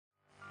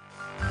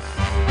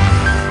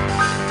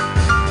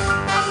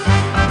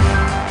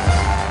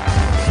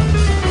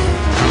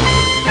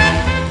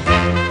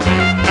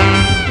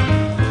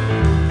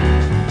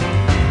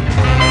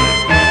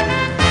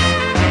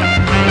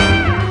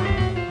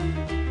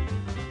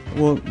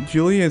Well,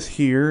 Julia's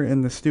here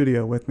in the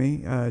studio with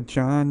me.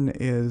 John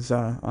is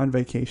on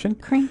vacation.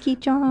 Cranky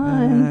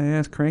John.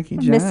 Yes, Cranky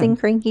John. Missing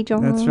Cranky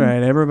John. That's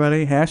right.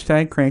 Everybody,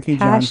 hashtag Cranky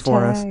John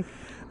for us.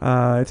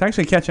 It's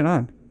actually catching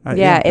on.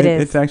 It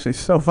is. It's actually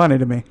so funny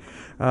to me.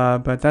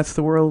 But that's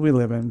the world we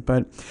live in.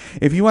 But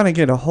if you want to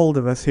get a hold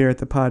of us here at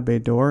the Pod Bay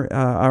Door,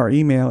 our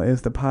email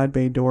is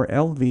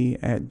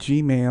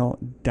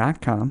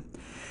thepodbaydoorlv@gmail.com.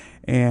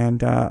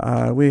 And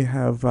we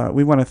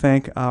want to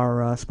thank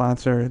our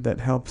sponsor that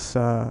helps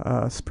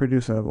us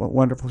produce a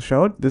wonderful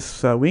show.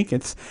 This week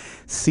it's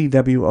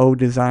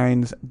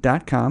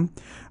cwodesigns.com.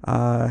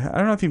 I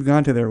don't know if you've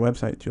gone to their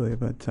website, Julia,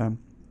 but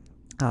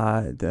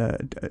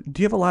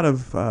do you have a lot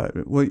of,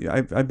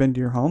 I've been to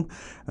your home,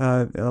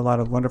 a lot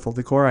of wonderful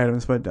decor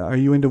items, but are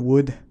you into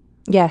wood?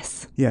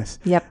 Yes. Yes.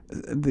 Yep.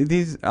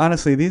 These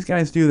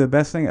guys do the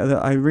best thing.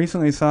 I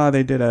recently saw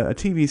they did a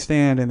TV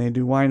stand and they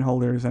do wine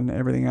holders and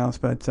everything else,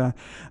 but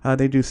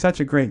they do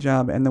such a great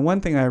job. And the one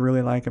thing I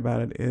really like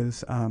about it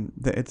is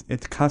that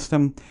it's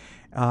custom,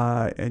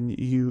 and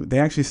they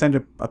actually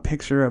send a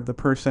picture of the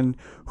person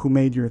who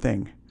made your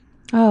thing.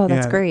 Oh,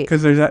 that's great.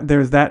 Because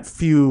there's that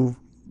few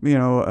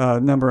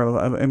number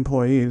of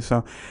employees.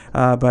 So,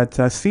 but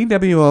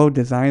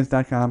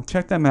cwodesigns.com.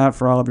 Check them out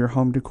for all of your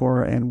home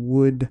decor and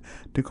wood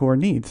decor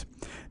needs.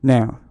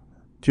 Now,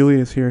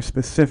 Julia's here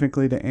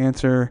specifically to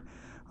answer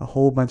a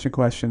whole bunch of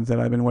questions that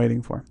I've been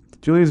waiting for.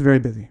 Julia's very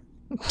busy.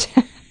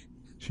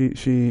 She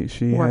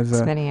works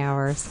has many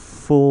hours,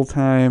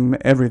 full-time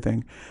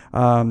everything.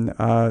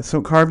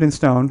 So Carved in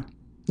Stone,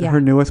 her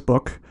newest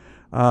book,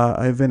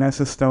 a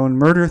Vanessa Stone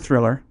murder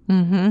thriller,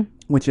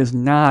 which is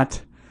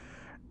not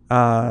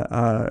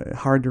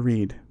hard to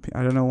read.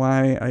 I don't know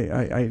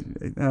why.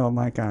 Oh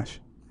my gosh.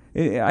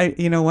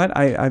 You know what?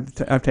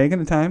 I've taken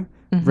the time,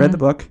 read the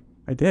book.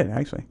 I did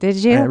actually. Did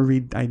you? I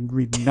read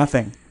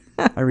nothing.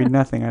 I read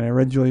nothing. I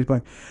read Julie's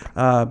book,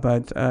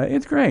 but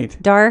it's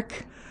great.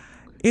 Dark.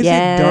 Is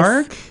it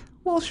dark?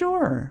 Well,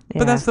 sure,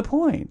 but that's the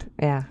point.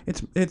 Yeah.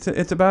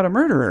 It's about a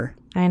murderer.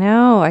 I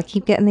know. I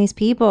keep getting these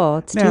people.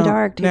 It's too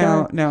dark.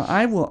 Now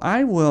I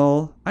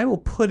will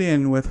put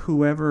in with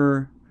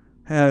whoever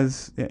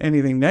has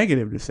anything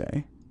negative to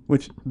say,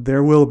 which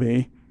there will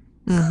be.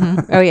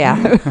 Oh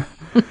yeah.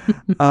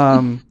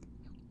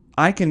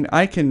 I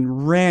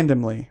can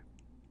randomly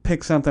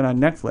pick something on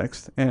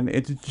Netflix and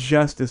it's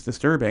just as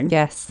disturbing.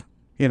 Yes.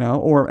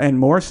 And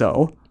more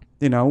so,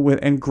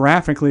 and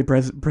graphically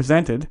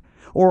presented,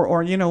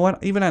 or you know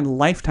what, even on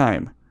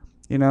Lifetime.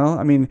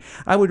 I mean,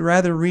 I would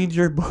rather read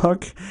your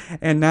book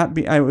and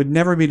I would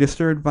never be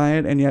disturbed by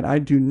it, and yet I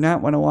do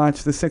not want to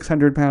watch The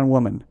 600-Pound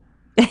Woman.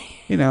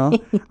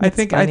 I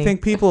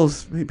think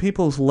people's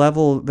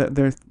level, that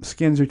their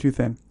skins are too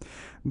thin.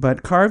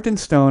 But Carved in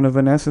Stone, a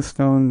Vanessa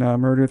Stone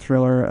murder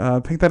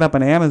thriller, pick that up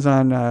on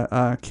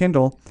Amazon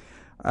Kindle.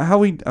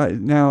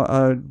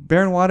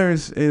 Baron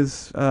Waters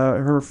is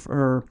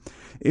her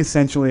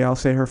essentially, I'll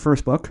say, her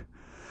first book.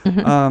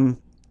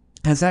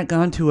 Has that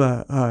gone to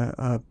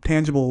a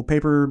tangible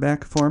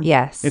paperback form?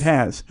 Yes. It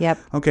has? Yep.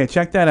 Okay,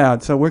 check that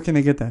out. So where can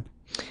they get that?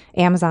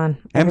 Amazon.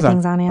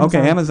 Everything's on Amazon.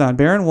 Okay, Amazon.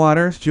 Baron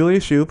Waters, Julia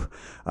Shoup.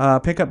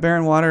 Pick up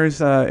Baron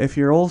Waters. If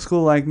you're old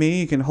school like me,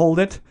 you can hold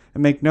it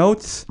and make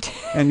notes,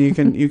 and you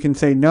can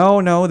say,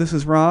 no, this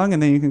is wrong,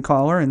 and then you can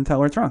call her and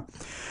tell her it's wrong.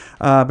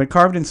 But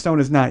Carved in Stone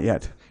is not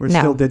yet. We're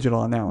still digital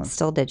on that one.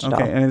 Still digital.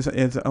 Okay, and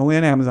it's only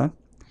on Amazon.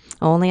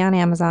 Only on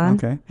Amazon.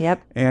 Okay.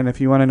 Yep. And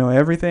if you want to know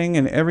everything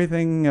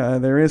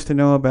there is to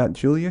know about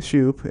Julia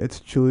Shoup, it's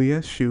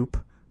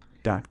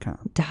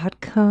juliashoup.com.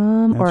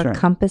 .com or right.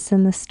 Compass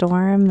in the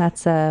Storm.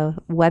 That's a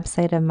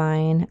website of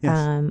mine.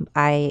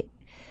 Yes.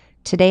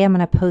 Today I'm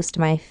going to post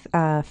my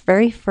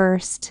very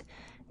first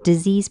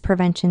disease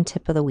prevention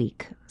tip of the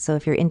week. So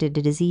if you're into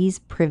disease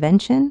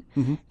prevention,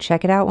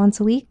 check it out once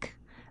a week.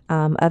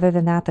 Other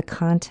than that, the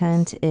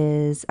content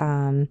is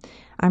I'm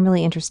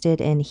really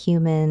interested in the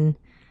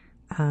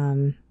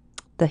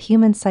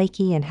human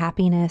psyche and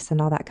happiness and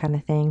all that kind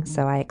of thing.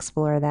 So I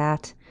explore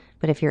that.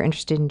 But if you're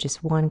interested in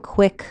just one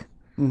quick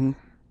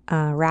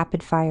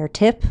rapid fire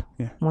tip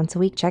once a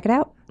week, check it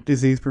out.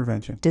 Disease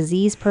prevention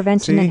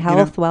and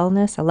health,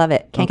 wellness. I love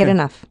it. Can't get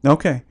enough.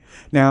 Okay.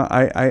 Now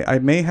I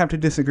may have to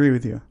disagree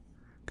with you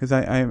because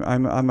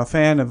I'm a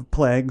fan of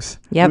plagues.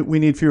 Yep. We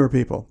need fewer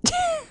people.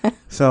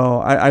 So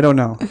I don't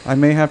know. I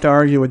may have to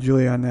argue with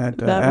Julie on that.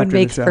 That would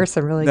make for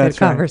some really good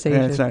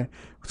conversation. That's right.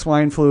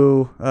 Swine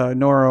flu,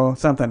 noro,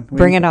 something.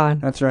 Bring it on.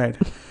 That's right.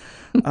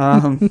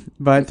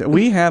 But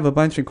we have a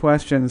bunch of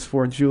questions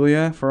for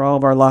Julia, for all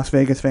of our Las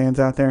Vegas fans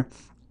out there.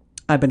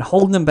 I've been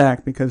holding them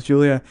back because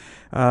Julia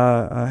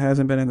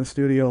hasn't been in the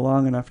studio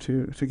long enough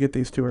to get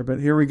these to her. But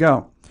here we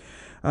go.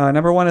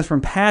 Number one is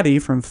from Patty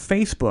from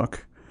Facebook.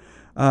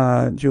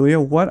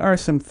 Julia, what are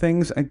some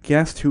things a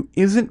guest who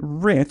isn't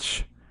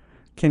rich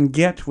can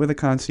get with a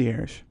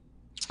concierge?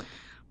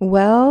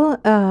 Well,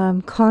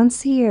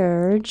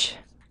 concierges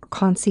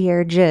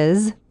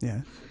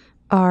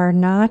are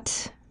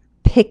not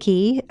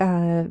picky.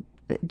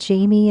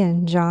 Jamie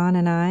and John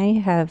and I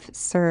have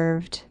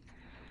served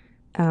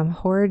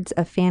hordes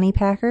of fanny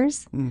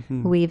packers.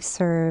 Mm-hmm. We've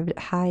served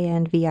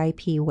high-end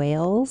VIP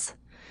whales.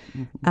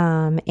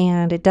 Mm-hmm.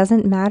 And it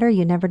doesn't matter.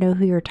 You never know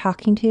who you're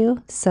talking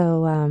to.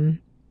 So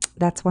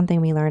that's one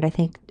thing we learned. I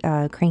think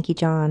Cranky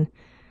John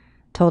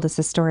told us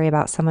a story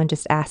about someone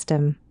just asked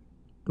him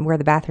where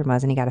the bathroom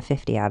was and he got a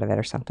 50 out of it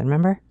or something.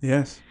 Remember?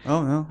 Yes.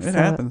 Oh, no. It So,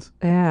 happens.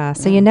 yeah.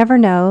 So Yeah. you never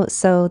know.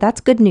 So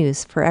that's good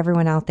news for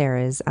everyone out there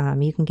is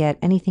you can get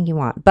anything you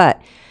want. But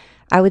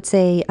I would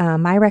say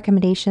my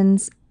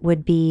recommendations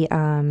would be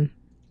I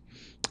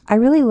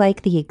really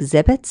like the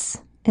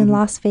exhibits in Mm-hmm.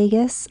 Las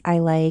Vegas. I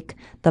like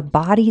the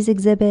Bodies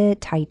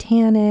exhibit,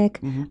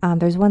 Titanic. Mm-hmm.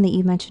 There's one that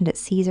you mentioned at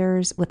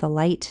Caesars with a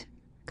light,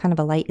 kind of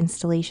a light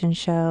installation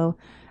show.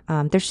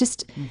 There's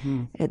just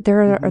Mm-hmm.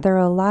 there are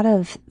a lot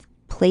of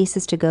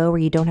places to go where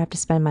you don't have to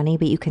spend money,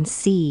 but you can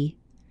see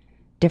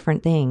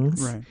different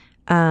things. Right.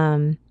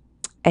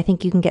 I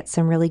think you can get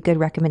some really good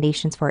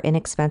recommendations for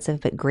inexpensive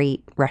but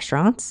great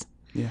restaurants,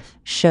 Yes.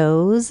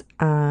 shows.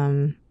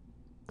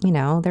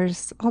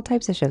 There's all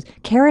types of shows.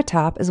 Carrot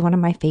Top is one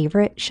of my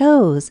favorite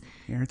shows.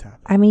 Carrot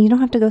Top. I mean, you don't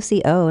have to go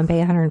see O and pay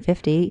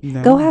 $150.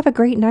 No. Go have a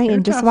great night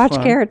and just watch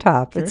fun. Carrot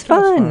Top. It's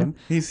Top's fun.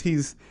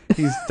 He's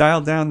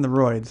dialed down the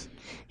roids.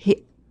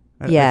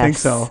 Yes. I think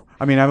so.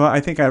 I mean,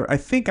 I think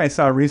I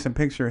saw a recent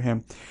picture of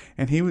him,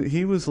 and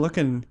he was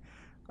looking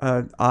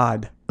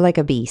odd. Like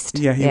a beast.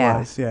 Yeah, he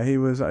was. Yeah, he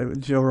was.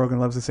 Joe Rogan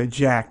loves to say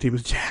jacked. He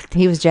was jacked.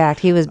 He was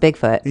jacked. He was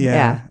Bigfoot.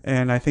 Yeah.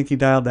 And I think he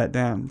dialed that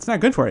down. It's not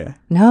good for you.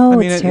 No, I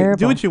mean, it's terrible.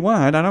 do what you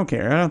want. I don't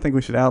care. I don't think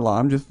we should outlaw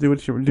him. Just do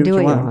what you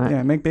want.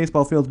 Yeah, make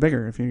baseball fields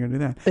bigger if you're gonna do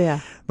that.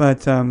 Yeah.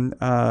 But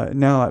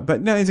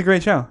no, it's a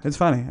great show. It's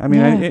funny. I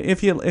mean,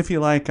 if you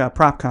like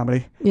prop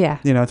comedy, Yeah.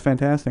 it's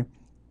fantastic.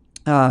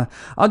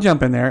 I'll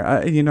jump in there.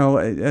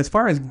 As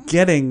far as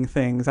getting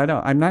things,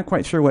 I'm not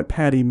quite sure what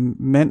Patty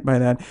meant by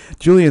that.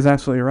 Julia is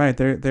absolutely right.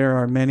 There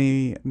are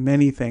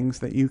many things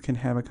that you can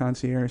have a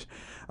concierge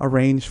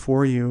arrange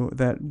for you.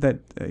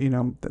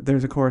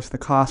 There's of course the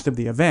cost of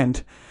the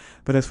event,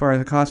 but as far as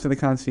the cost of the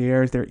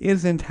concierge, there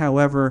isn't.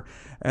 However,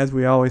 as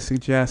we always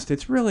suggest,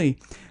 it's really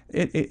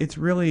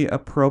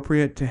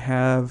appropriate to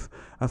have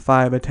a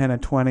 5, a 10, a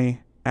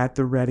 20 at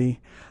the ready,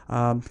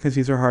 because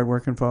these are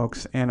hardworking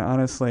folks, and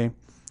honestly.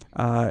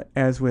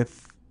 As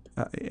with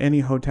any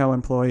hotel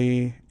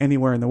employee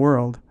anywhere in the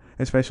world,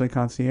 especially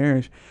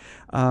concierge,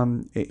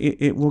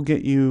 it will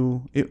get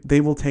you.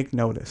 They will take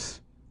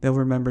notice. They'll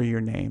remember your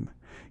name.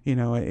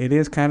 It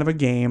is kind of a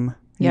game.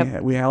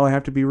 Yep. We all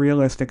have to be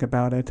realistic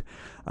about it.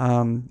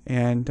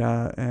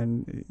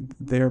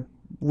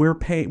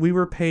 We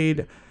were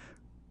paid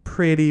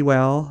pretty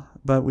well,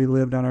 but we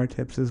lived on our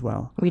tips as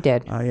well. We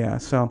did. Yeah.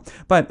 So,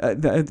 but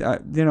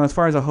as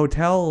far as a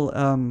hotel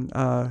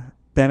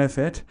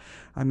benefit.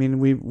 I mean,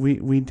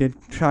 we did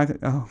chocolate.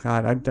 Oh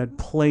God, I've done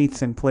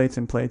plates and plates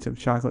and plates of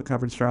chocolate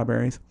covered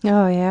strawberries.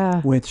 Oh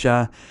yeah. Which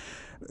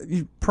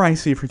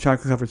pricey for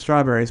chocolate covered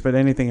strawberries, but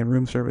anything in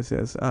room service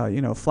is.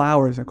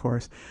 Flowers, of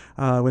course,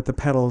 with the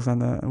petals on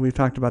the. We've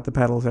talked about the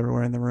petals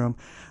everywhere in the room.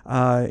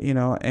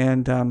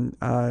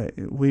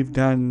 We've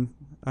done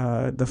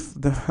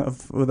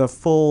with a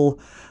full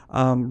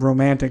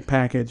romantic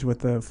package with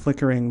the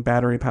flickering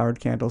battery powered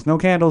candles. No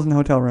candles in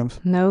hotel rooms.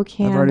 No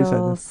candles. I've already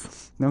said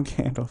this. No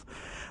candles.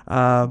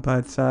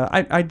 But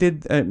I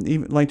did,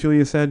 even, like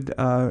Julia said,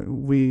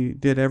 we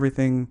did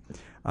everything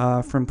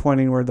from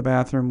pointing where the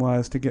bathroom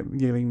was to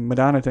giving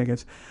Madonna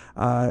tickets.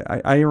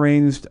 I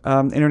arranged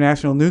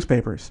international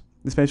newspapers,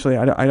 especially.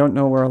 I don't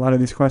know where a lot of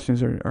these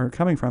questions are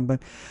coming from,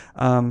 but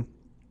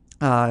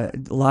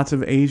lots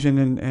of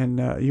Asian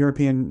and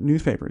European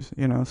newspapers.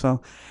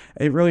 So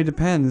it really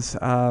depends.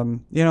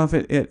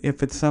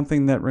 If it's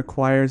something that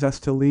requires us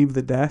to leave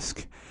the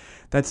desk.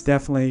 That's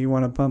definitely, you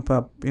want to bump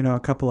up, a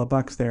couple of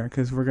bucks there,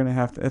 because we're going to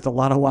have to, it's a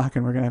lot of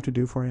walking we're going to have to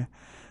do for you.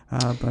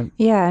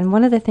 Yeah, and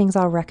one of the things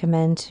I'll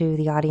recommend to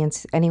the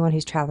audience, anyone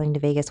who's traveling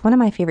to Vegas, one of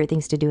my favorite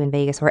things to do in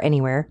Vegas or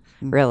anywhere,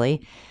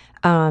 really,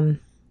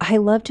 I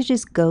love to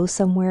just go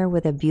somewhere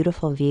with a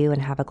beautiful view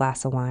and have a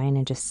glass of wine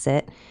and just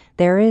sit.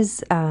 There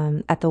is,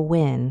 at the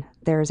Wynn,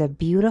 there's a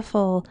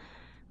beautiful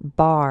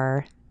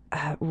bar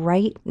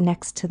right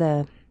next to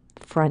the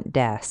front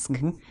desk.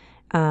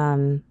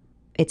 Mm-hmm.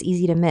 It's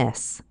easy to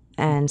miss.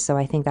 And so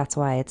I think that's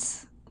why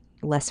it's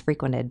less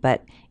frequented.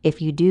 But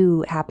if you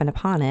do happen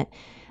upon it,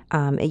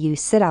 you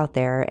sit out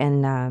there,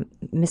 and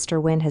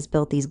Mr. Wynn has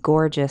built this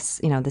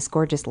gorgeous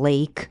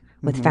lake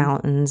with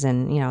fountains,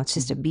 and it's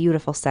just a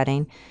beautiful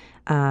setting.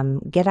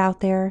 Get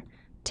out there,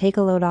 take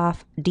a load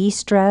off,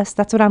 de-stress.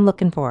 That's what I'm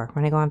looking for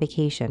when I go on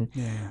vacation.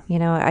 Yeah.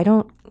 I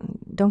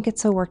don't get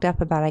so worked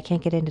up about I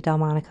can't get into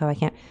Delmonico. I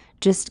can't.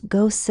 Just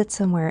go sit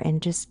somewhere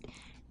and just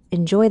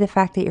enjoy the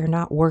fact that you're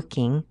not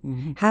working,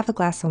 have a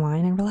glass of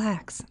wine, and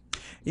relax.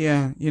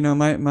 Yeah,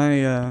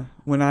 my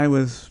when I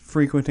was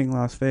frequenting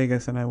Las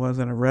Vegas and I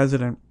wasn't a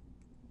resident,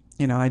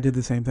 I did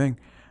the same thing.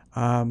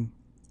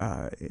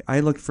 I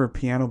looked for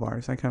piano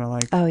bars. I kind of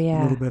like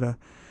a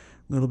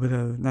little bit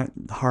of not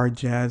hard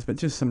jazz, but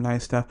just some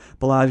nice stuff.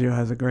 Bellagio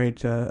has a great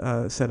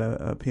set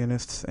of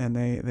pianists, and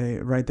they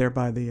right there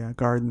by the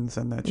gardens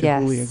and the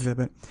Chihuly Yes.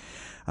 exhibit.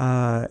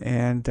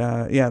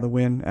 The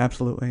Wynn,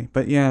 absolutely.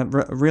 But yeah,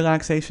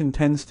 relaxation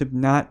tends to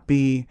not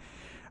be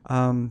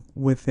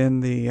within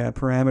the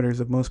parameters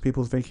of most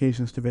people's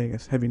vacations to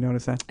Vegas. Have you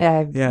noticed that?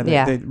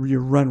 Yeah. You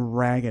run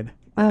ragged.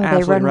 Oh, they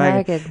Absolutely run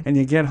ragged. And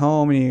you get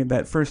home and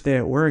that first day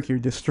at work, you're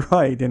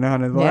destroyed, and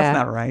well, that's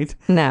not right.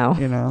 No.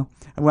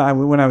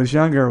 When I was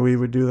younger, we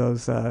would do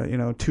those,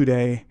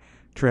 2-day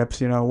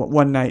trips,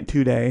 1 night,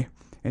 2-day,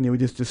 and you would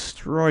just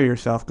destroy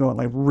yourself going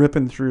like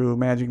ripping through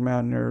Magic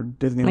Mountain or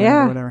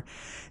Disneyland or whatever.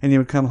 And you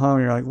would come home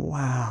and you're like,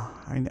 wow,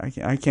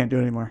 I can't do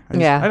it anymore.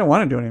 I don't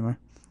want to do it anymore.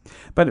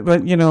 But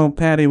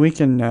Patty, we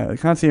can,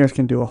 concierge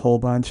can do a whole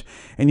bunch,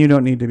 and you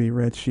don't need to be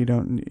rich. You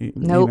don't,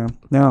 Nope.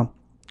 No.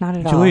 Not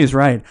at all. Julie's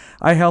right.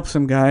 I helped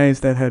some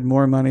guys that had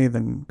more money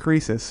than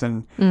Croesus,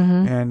 and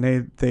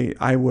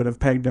I would have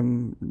pegged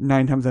them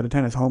 9 times out of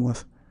 10 as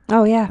homeless.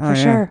 Oh yeah, for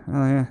sure.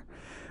 Oh yeah.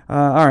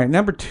 All right,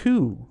 number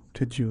 2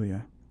 to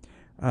Julia.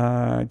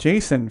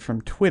 Jason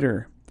from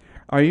Twitter.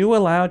 Are you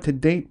allowed to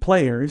date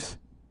players?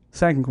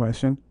 Second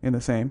question in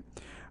the same.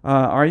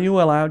 Are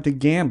you allowed to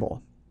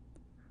gamble?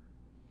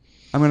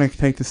 I'm going to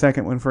take the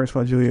second one first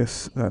while Julia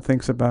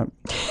thinks about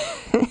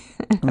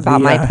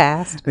about my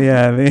past.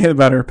 Yeah,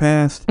 about her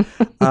past.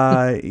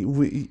 Back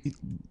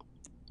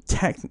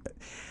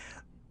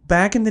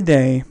in the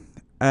day,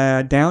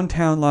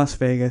 downtown Las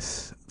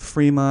Vegas,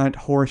 Fremont,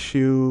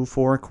 Horseshoe,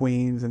 Four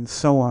Queens, and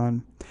so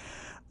on,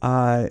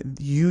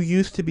 you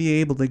used to be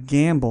able to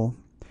gamble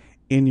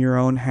in your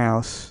own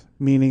house,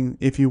 meaning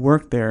if you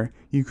worked there,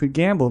 you could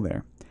gamble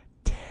there.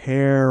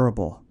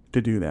 Terrible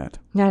to do that.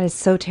 That is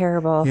so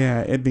terrible.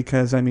 Yeah,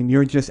 because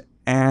you're just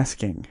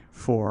asking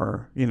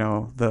for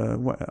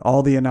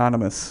all the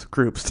anonymous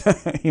groups,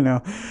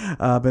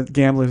 but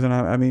gamblers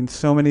and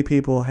so many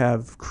people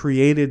have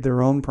created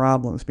their own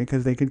problems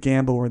because they could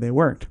gamble where they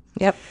worked.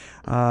 Yep.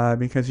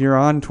 Because you're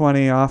on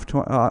 20 off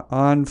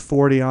on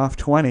 40 off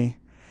 20,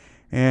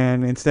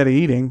 and instead of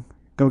eating,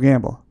 go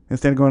gamble.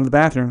 Instead of going to the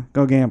bathroom,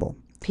 go gamble.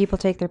 People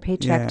take their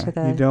paycheck to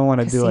the you don't want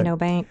to casino do it.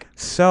 bank.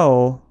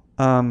 So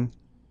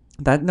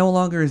that no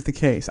longer is the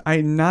case.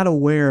 I'm not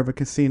aware of a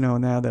casino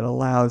now that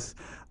allows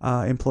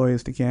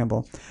employees to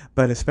gamble,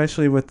 but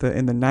especially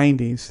in the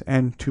 90s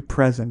and to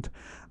present,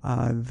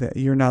 that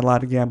you're not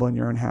allowed to gamble in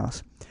your own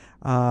house.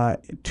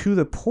 To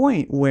the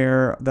point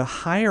where the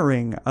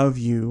hiring of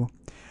you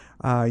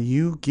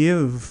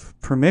give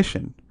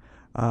permission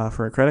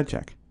for a credit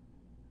check.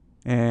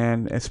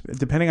 And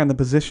depending on the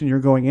position you're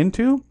going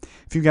into,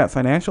 if you've got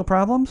financial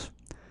problems,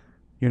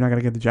 you're not going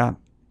to get the job.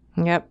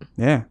 Yep.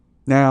 Yeah.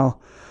 Now,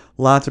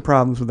 lots of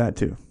problems with that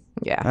too.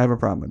 Yeah. I have a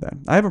problem with that.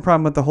 I have a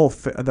problem with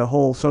the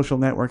whole social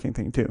networking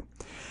thing too.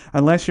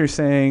 Unless you're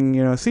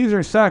saying,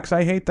 Caesar sucks,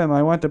 I hate them,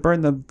 I want to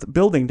burn the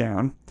building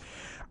down.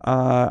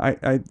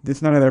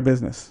 It's none of their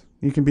business.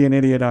 You can be an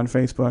idiot on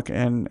Facebook,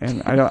 and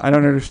I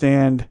don't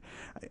understand.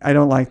 I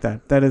don't like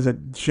that. That is a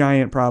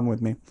giant problem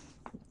with me.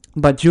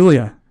 But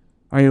Julia,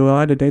 are you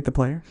allowed to date the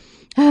player?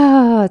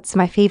 Oh, it's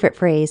my favorite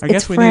phrase. I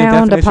guess it's we need a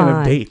frowned definition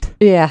upon. of date.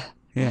 Yeah.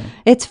 Yeah.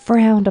 It's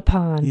frowned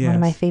upon. Yes. One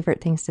of my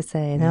favorite things to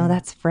say. No,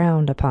 that's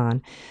frowned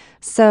upon.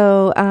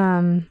 So,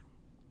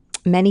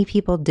 many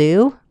people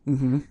do.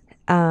 Mm-hmm.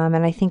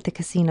 And I think the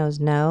casinos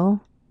know,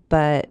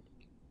 but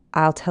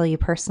I'll tell you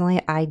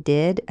personally, I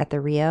did at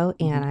the Rio,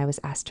 and I was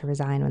asked to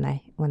resign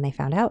when they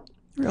found out.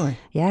 Really?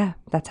 Yeah.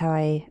 That's how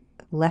I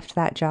left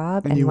that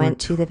job and you went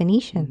to the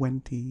Venetian.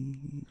 20.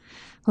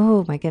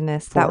 Oh my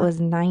goodness. 4? That was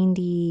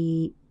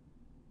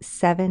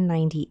 97,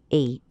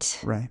 98.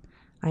 Right.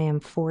 I am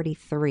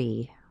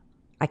 43.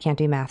 I can't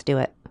do math. Do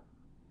it.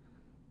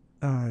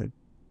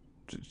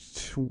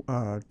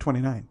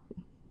 29.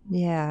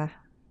 Yeah.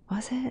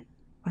 Was it?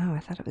 Wow, I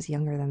thought it was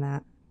younger than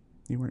that.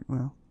 You weren't,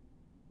 well.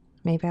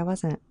 Maybe I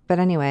wasn't. But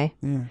anyway.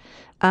 Yeah.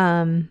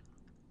 No,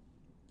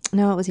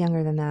 it was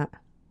younger than that.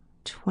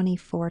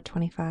 24,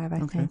 25, I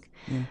think.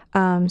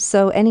 Yeah.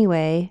 So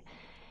anyway,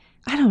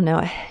 I don't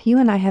know. You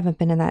and I haven't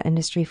been in that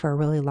industry for a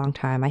really long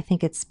time. I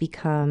think it's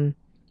become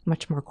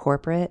much more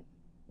corporate,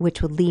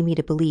 which would lead me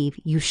to believe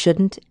you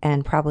shouldn't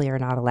and probably are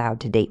not allowed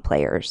to date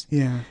players.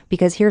 Yeah.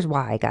 Because here's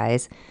why,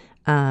 guys.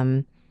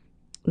 The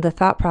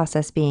thought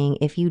process being,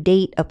 if you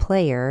date a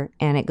player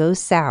and it goes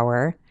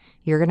sour,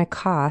 you're going to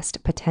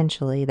cost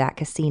potentially that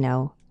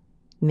casino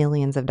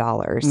millions of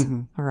dollars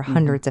or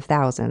hundreds of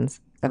thousands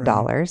of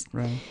dollars.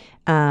 Right.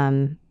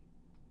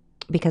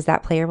 Because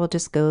that player will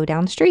just go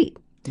down the street.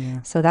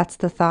 Yeah. So that's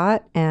the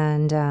thought.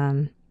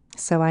 And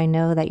so I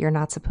know that you're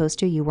not supposed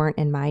to. You weren't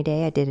in my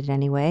day. I did it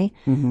anyway.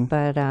 Mm-hmm.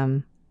 But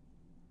and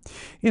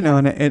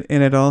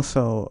it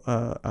also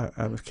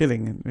I was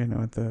kidding,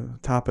 at the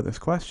top of this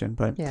question,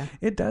 but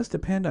it does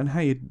depend on how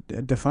you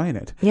define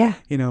it. Yeah.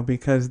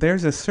 Because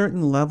there's a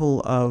certain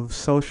level of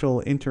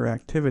social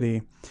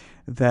interactivity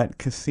that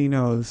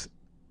casinos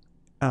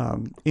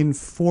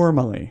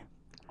informally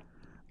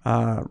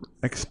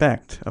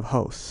expect of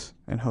hosts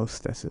and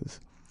hostesses.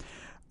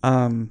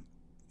 And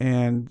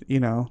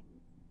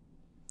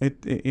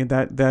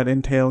that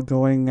entail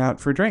going out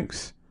for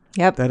drinks.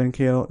 Yep. That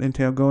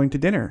entail going to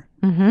dinner.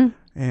 Mm-hmm.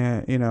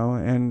 And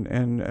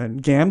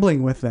and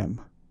gambling with them.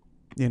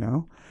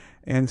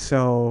 And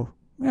so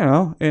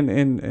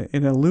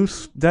in a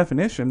loose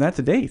definition, that's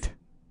a date.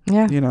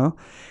 Yeah.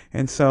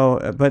 And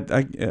so, but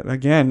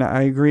again,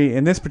 I agree.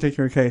 In this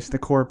particular case, the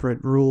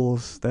corporate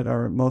rules that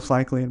are most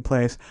likely in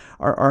place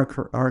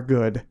are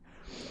good.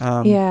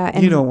 Yeah,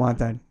 and you don't want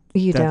that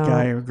you don't.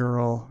 guy or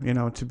girl,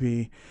 to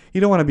be. You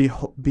don't want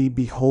to be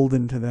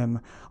beholden to them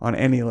on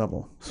any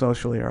level,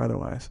 socially or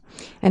otherwise.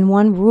 And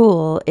one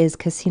rule is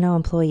casino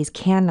employees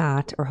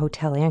cannot, or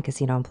hotel and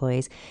casino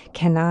employees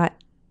cannot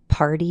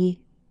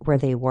party where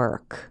they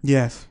work.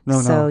 Yes.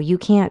 No. So you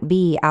can't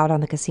be out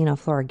on the casino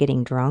floor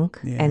getting drunk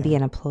and be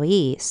an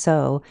employee.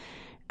 So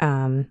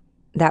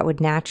that would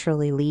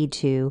naturally lead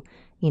to,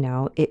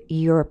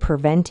 you're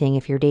preventing,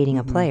 if you're dating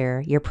a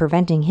player, you're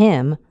preventing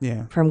him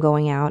from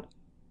going out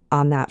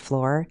on that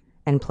floor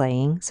and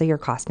playing. So you're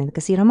costing the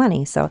casino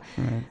money. So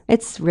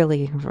it's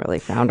really, really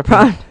frowned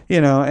upon.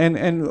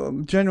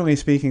 And generally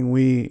speaking,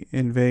 we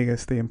in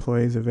Vegas, the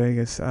employees of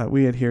Vegas,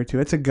 we adhere to,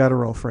 it's a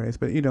guttural phrase,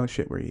 but you don't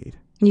shit where you eat.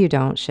 You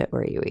don't shit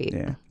where you eat.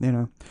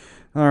 Yeah,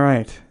 All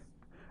right.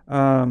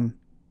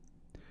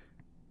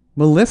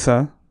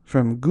 Melissa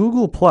from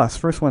Google Plus,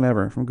 first one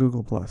ever from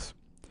Google Plus.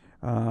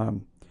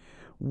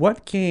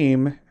 What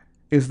game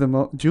is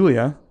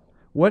Julia,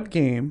 what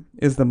game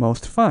is the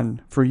most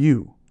fun for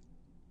you?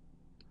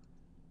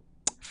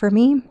 For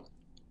me?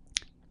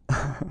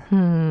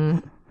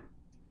 I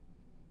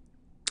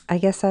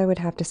guess I would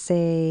have to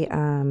say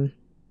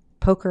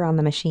poker on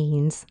the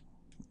machines.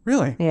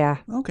 Really? Yeah.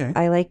 Okay.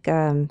 I like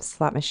not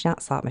slot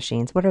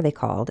machines. What are they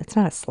called? It's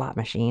not a slot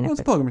machine. Well,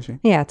 it's a poker machine.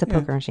 Yeah, it's a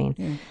poker machine.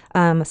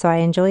 Yeah. So I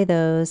enjoy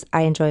those.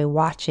 I enjoy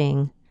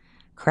watching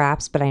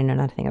craps, but I know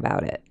nothing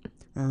about it.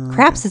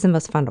 Craps is the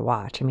most fun to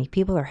watch. I mean,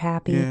 people are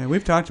happy. Yeah,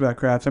 we've talked about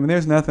craps. I mean,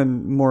 there's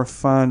nothing more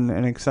fun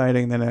and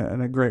exciting than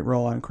a great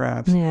roll on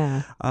craps.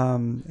 Yeah.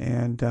 I've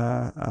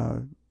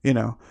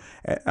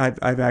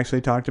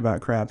actually talked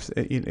about craps.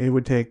 It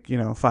would take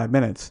 5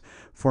 minutes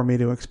for me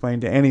to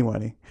explain to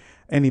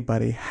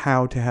anybody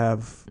how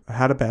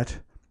to bet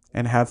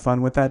and have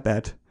fun with that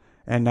bet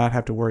and not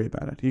have to worry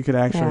about it. You could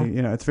actually,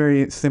 it's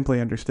very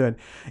simply understood.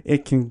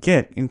 It can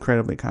get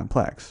incredibly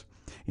complex.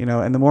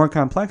 And the more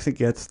complex it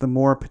gets, the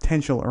more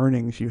potential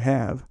earnings you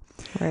have.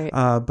 Right.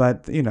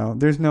 But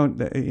there's no,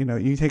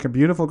 you take a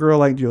beautiful girl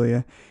like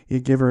Julia, you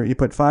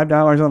put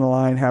 $5 on the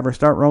line, have her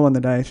start rolling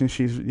the dice, and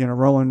she's,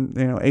 rolling,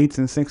 8s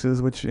and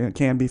 6s, which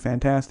can be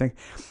fantastic.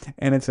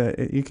 And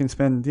you can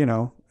spend,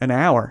 an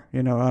hour,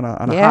 on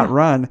a hot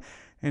run,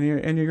 and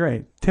you're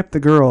great. Tip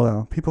the girl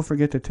though. People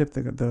forget to tip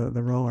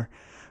the roller.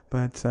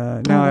 But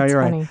no,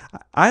 you're funny.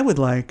 Right. I would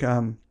like.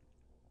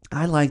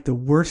 I like the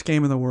worst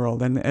game in the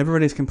world, and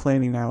everybody's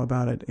complaining now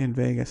about it in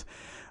Vegas.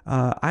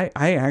 I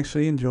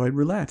actually enjoyed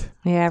roulette.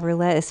 Yeah,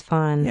 roulette is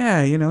fun.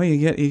 Yeah,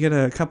 you get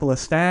a couple of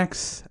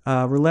stacks.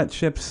 Roulette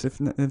chips, if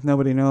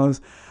nobody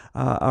knows,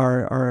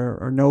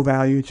 are no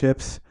value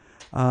chips,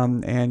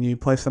 and you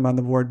place them on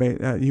the board.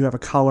 You have a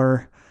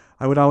color.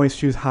 I would always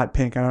choose hot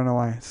pink. I don't know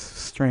why. It's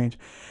strange.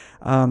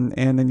 And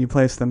then you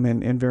place them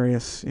in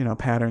various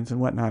patterns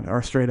and whatnot,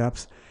 or straight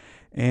ups.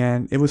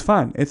 And it was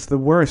fun. It's the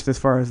worst as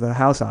far as the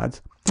house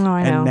odds. Oh,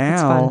 I know. And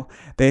now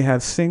they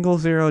have single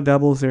zero,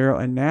 double zero,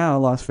 and now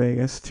Las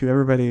Vegas, to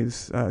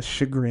everybody's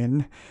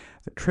chagrin,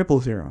 the triple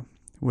zero,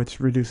 which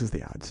reduces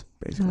the odds,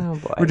 basically. Oh,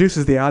 boy.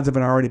 Reduces the odds of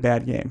an already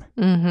bad game.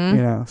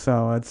 Mm-hmm.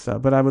 So it's,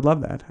 but I would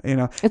love that.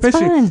 It's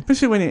fun.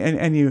 Especially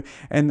when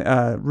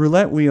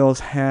roulette wheels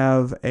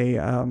have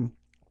a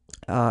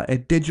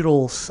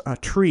digital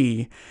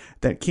tree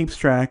that keeps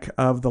track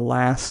of the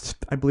last,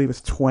 I believe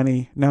it's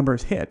 20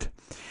 numbers hit.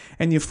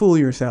 And you fool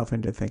yourself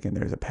into thinking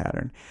there's a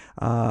pattern.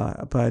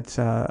 But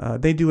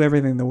they do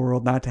everything in the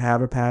world not to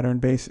have a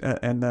pattern.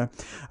 And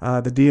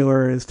the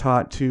dealer is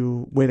taught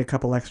to wait a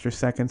couple extra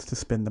seconds to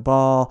spin the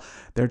ball.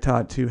 They're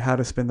taught how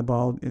to spin the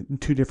ball in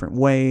 2 different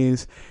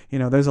ways.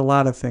 There's a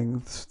lot of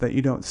things that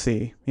you don't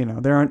see.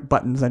 There aren't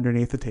buttons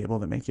underneath the table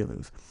that make you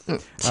lose.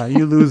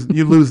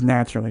 You lose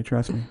naturally,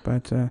 trust me.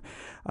 But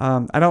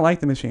I don't like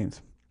the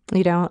machines.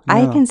 You don't? No.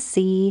 I can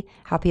see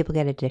how people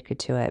get addicted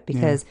to it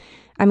because,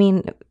 I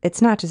mean, it's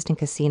not just in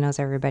casinos,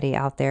 everybody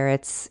out there.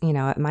 It's,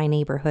 at my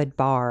neighborhood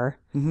bar,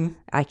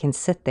 I can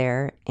sit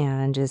there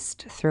and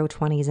just throw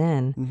 20s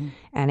in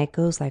and it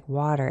goes like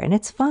water. And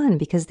it's fun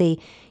because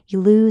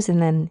you lose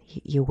and then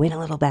you win a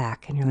little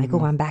back and you're like,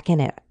 oh, I'm back in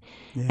it.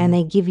 Yeah. And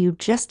they give you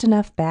just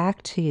enough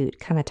back to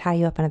kind of tie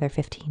you up another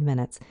 15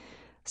 minutes.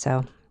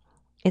 So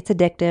it's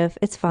addictive.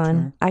 It's fun.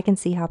 Sure. I can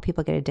see how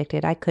people get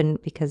addicted. I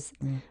couldn't because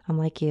I'm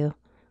like you.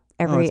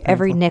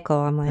 Every nickel,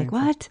 I'm like,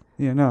 what?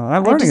 Yeah, no,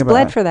 I'm learning I just about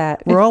bled it. for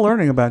that. We're all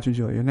learning about you,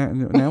 Julia.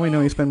 Now we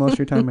know you spend most of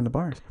your time in the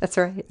bars. That's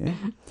right.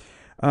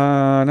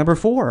 Yeah. Number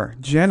 4,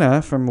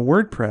 Jenna from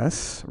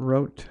WordPress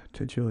wrote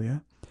to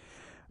Julia,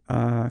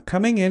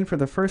 coming in for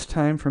the first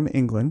time from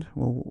England.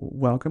 Well,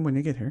 welcome when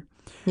you get here.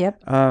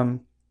 Yep. We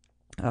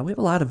have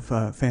a lot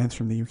of fans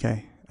from the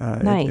UK.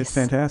 Nice. It's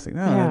fantastic.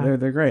 No,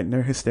 they're great and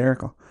they're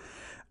hysterical.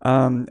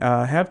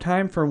 Have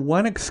time for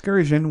one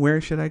excursion.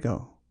 Where should I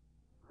go?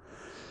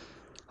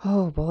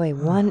 Oh boy,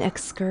 one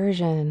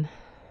excursion.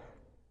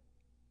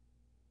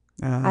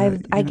 I You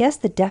know, guess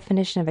the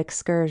definition of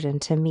excursion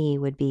to me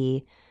would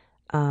be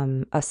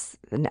an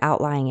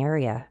outlying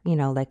area,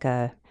 like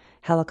a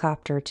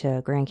helicopter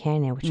to Grand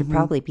Canyon, which would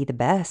probably be the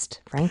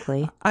best,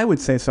 frankly. I would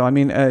say so. I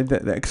mean,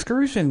 the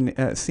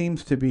excursion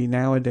seems to be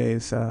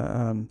nowadays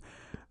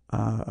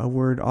a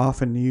word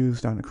often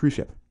used on a cruise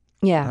ship.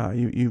 Yeah.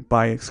 You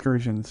buy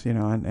excursions,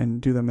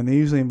 and do them, and they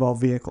usually involve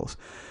vehicles,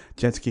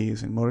 jet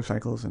skis and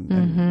motorcycles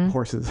and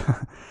horses.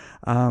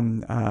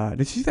 Did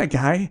you see that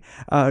guy?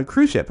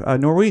 Cruise ship,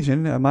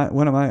 Norwegian.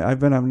 I've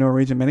been on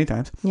Norwegian many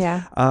times.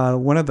 Yeah.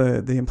 One of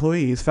the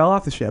employees fell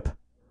off the ship,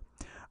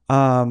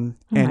 and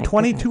my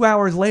 22 goodness.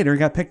 hours later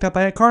got picked up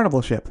by a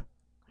Carnival ship.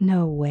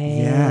 No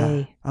way.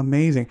 Yeah,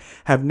 amazing.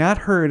 Have not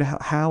heard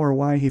how or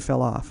why he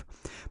fell off,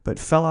 but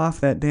fell off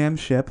that damn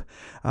ship.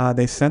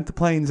 They sent the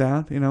planes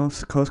out.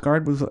 Coast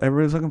Guard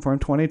everybody was looking for him.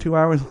 22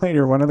 hours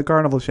later, one of the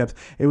Carnival ships.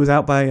 It was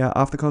out by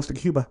off the coast of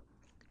Cuba.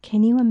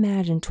 Can you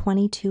imagine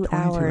 22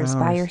 hours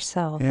by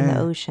yourself in the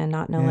ocean,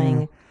 not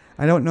knowing? Yeah.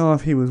 I don't know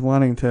if he was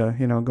wanting to,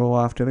 go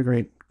off to the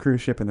great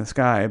cruise ship in the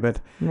sky,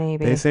 but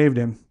Maybe they saved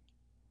him.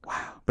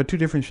 Wow. But two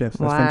different ships.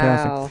 That's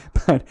wow. fantastic.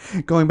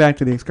 But going back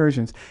to the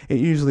excursions, it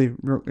usually,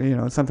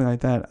 something like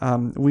that.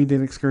 We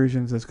did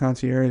excursions as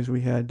concierge.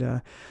 We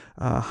had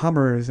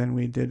Hummers, and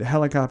we did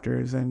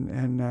helicopters,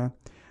 and I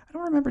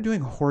don't remember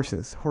doing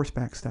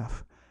horseback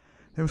stuff.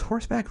 There was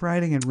horseback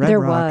riding in Red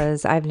Rock. There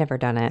was. I've never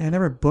done it. I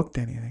never booked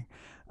anything.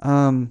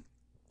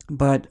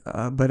 But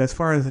as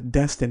far as a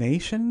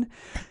destination,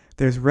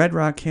 there's Red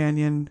Rock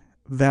Canyon,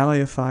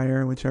 Valley of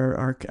Fire, which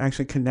are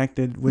actually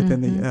connected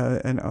within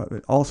the and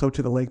also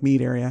to the Lake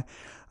Mead area.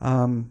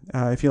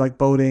 If you like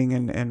boating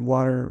and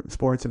water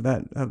sports of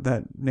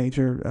that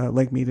nature,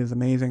 Lake Mead is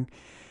amazing.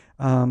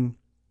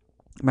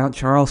 Mount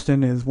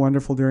Charleston is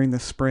wonderful during the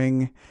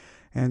spring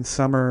and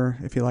summer.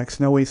 If you like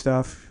snowy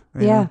stuff,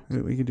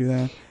 we could do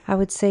that. I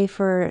would say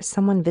for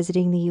someone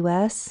visiting the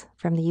U.S.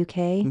 from the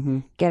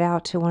U.K., get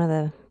out to one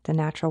of the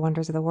natural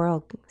wonders of the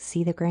world.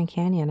 See the Grand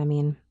Canyon. I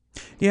mean,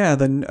 yeah,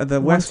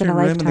 the western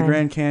rim of the lifetime.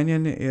 Grand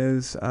Canyon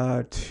is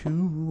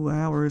 2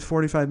 hours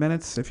 45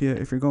 minutes if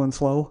you're going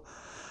slow.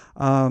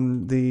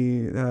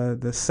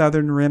 The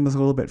southern rim is a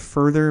little bit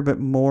further, but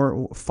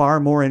far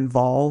more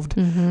involved.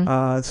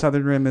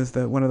 Southern rim is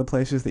one of the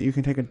places that you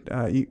can take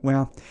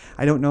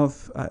I don't know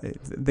if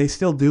they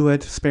still do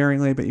it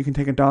sparingly, but you can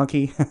take a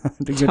donkey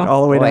to get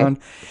all the way down,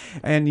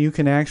 and you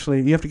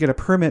have to get a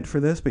permit for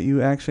this, but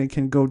you actually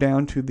can go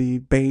down to the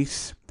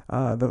base,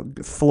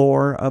 the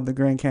floor of the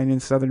Grand Canyon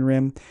southern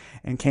rim,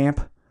 and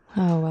camp.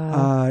 Oh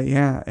wow!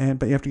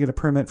 But you have to get a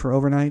permit for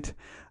overnight.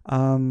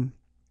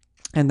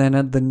 And then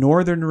at the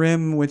northern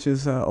rim, which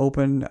is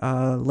open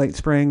late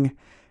spring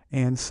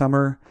and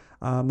summer,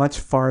 much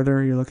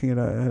farther. You're looking at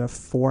a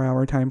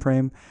 4-hour time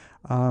frame.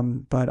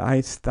 But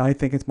I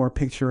think it's more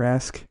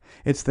picturesque.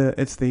 It's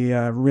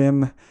the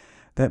rim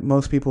that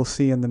most people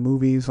see in the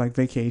movies, like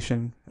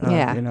Vacation.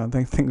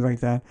 Things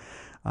like that.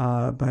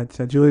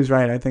 But Julie's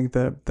right. I think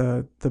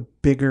the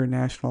bigger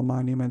national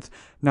monuments.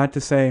 Not to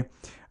say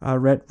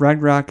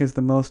Red Rock is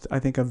the most, I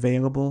think,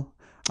 available.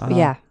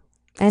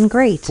 And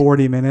great.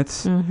 40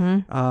 minutes.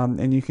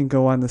 And you can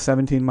go on the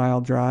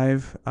 17-mile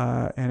drive,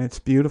 and it's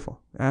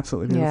beautiful.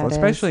 Absolutely beautiful.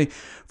 Especially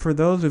for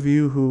those of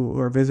you who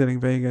are visiting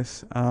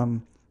Vegas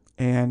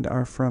and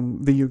are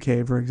from the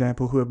UK, for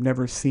example, who have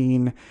never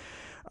seen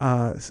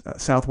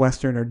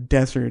southwestern or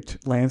desert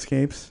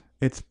landscapes.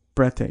 It's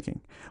breathtaking.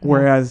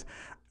 Whereas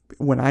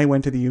when I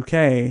went to the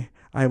UK,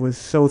 I was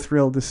so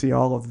thrilled to see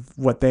all of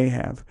what they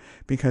have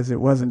because it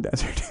wasn't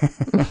desert.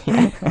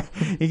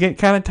 You get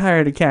kind of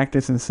tired of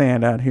cactus and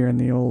sand out here in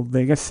the old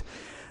Vegas.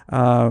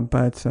 I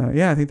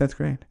think that's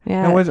great.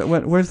 Yeah. Now,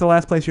 where's the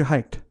last place you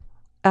hiked?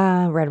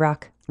 Red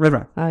Rock. Red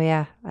Rock. Oh,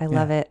 yeah. I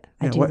love it.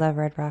 I do love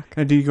Red Rock.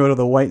 And do you go to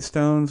the white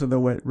stones or the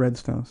red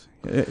stones?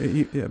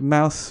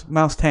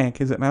 Mouse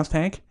Tank. Is it Mouse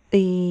Tank?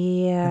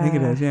 Yeah. I think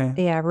it is, yeah.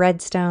 Yeah,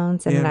 red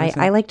stones. And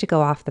I like to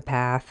go off the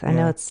path. I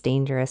know it's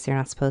dangerous. You're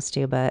not supposed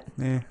to, but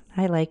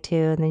I like to.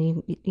 And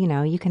then,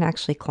 you can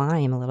actually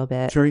climb a little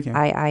bit. Sure you can.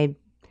 I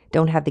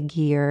don't have the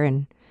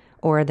gear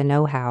or the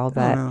know-how,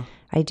 but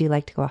I do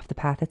like to go off the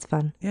path. It's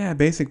fun. Yeah,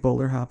 basic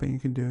boulder hopping you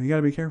can do. You got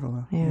to be careful,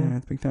 though. Yeah.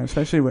 It's big time,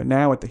 especially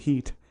now with the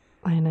heat.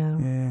 I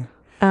know.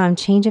 Yeah.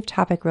 Change of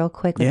topic real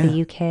quick with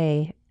the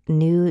UK.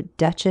 New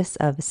Duchess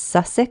of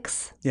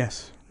Sussex.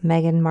 Yes.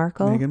 Meghan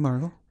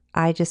Markle.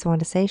 I just want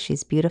to say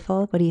she's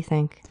beautiful. What do you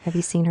think? Have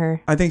you seen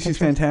her? I think she's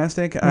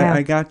fantastic. Yeah.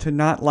 I got to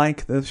not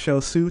like the show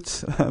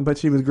Suits, but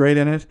she was great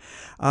in it.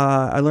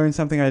 I learned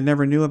something I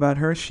never knew about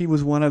her. She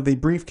was one of the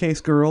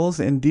briefcase girls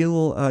in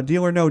Deal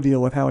or No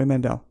Deal with Howie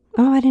Mandel.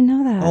 Oh, I didn't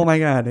know that. Oh my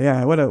God,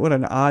 yeah. What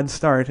an odd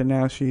start, and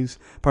now she's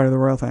part of the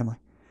royal family.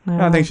 No,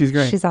 I think she's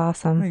great. She's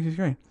awesome. I think she's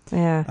great.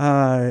 Yeah.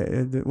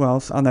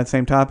 Well, on that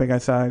same topic, I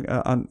saw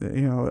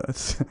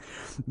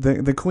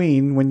the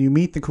Queen. When you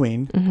meet the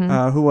Queen,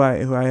 who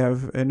I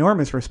have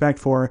enormous respect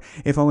for,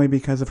 if only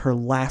because of her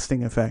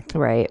lasting effect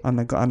on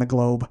the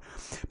globe.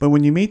 But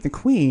when you meet the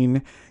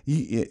Queen,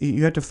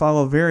 you have to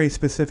follow very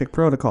specific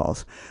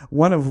protocols.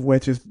 One of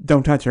which is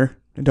don't touch her,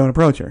 don't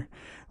approach her.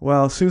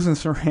 Well, Susan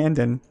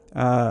Sarandon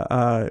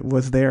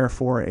was there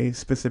for a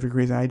specific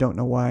reason. I don't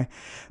know why,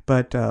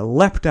 but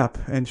leapt up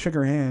and shook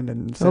her hand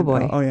and said, "Oh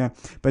boy, oh yeah,"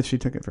 but she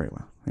took it very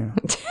well.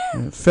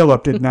 Yeah.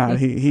 Philip did not.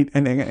 He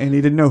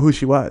didn't know who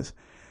she was.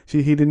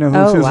 He didn't know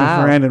who Susan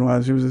Sarandon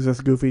was. She was just this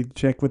goofy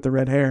chick with the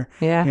red hair.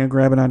 Yeah,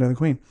 grabbing onto the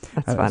Queen.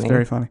 That's funny. It's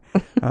very funny.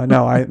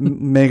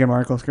 Meghan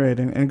Markle's great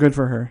and good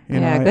for her.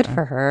 Good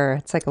for her.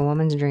 It's like a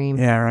woman's dream.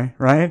 Yeah, right.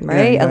 Yeah,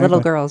 exactly. A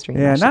little girl's dream.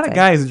 Yeah, not a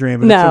guy's dream,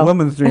 but it's a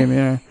woman's dream.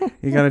 Yeah,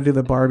 you got to do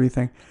the Barbie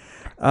thing.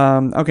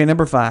 Okay,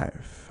 number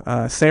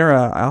 5.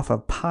 Sarah off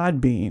of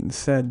Podbean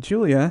said,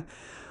 Julia,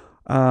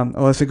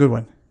 that's a good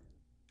one.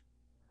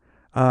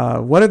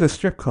 What are the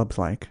strip clubs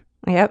like?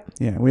 Yep.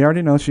 Yeah, we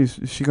already know she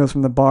goes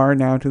from the bar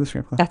now to the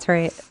strip club. That's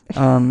right.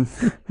 What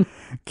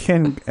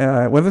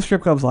are the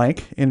strip clubs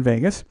like in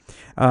Vegas?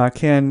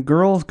 Can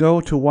girls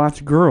go to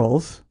watch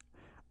girls?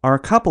 Are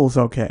couples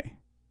okay?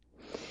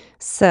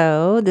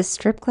 So the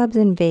strip clubs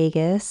in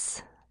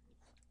Vegas,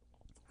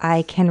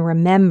 I can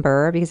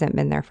remember because I've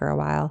been there for a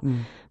while,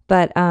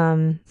 but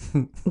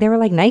they were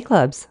like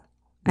nightclubs.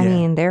 I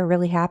mean, they're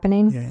really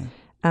happening.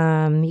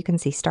 Yeah. You can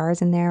see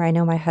stars in there. I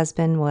know my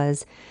husband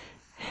was.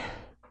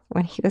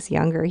 When he was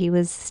younger, he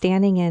was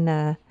standing in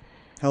a...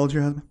 How old's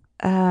your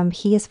husband?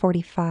 He is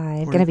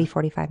 45. Going to be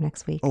 45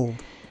 next week. Old.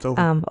 It's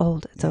over.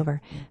 It's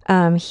over.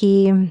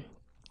 He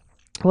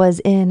was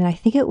in, I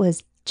think it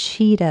was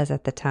Cheetahs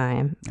at the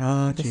time.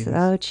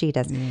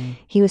 Cheetahs. Yeah.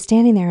 He was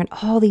standing there and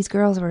all these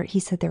girls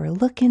he said they were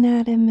looking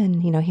at him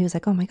and, he was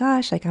like, oh my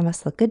gosh, like I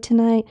must look good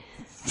tonight.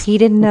 He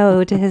didn't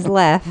know to his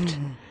left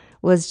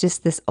was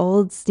just this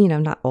old,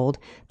 not old,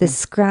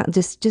 this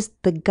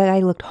just the guy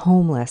looked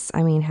homeless.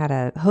 I mean, had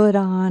a hood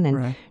on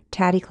and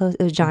tatty clothes.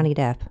 It was Johnny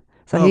Depp.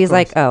 So he's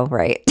like, oh,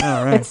 right.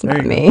 It's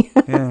not me.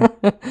 Yeah.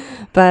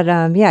 But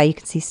you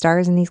can see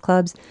stars in these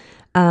clubs.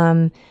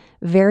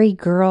 Very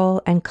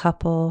girl and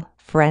couple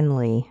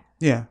friendly.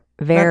 Yeah.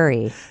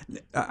 Very.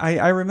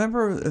 I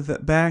remember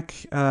that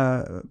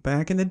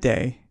back in the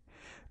day,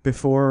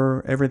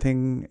 before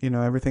everything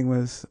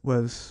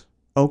was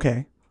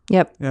okay.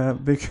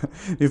 Yep.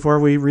 Before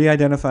we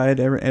re-identified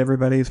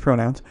everybody's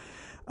pronouns,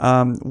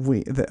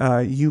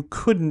 you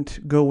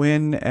couldn't go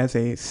in as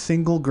a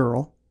single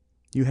girl.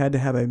 You had to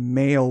have a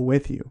male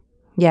with you.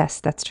 Yes,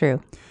 that's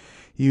true.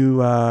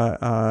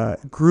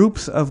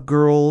 Groups of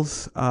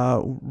girls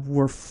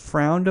were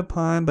frowned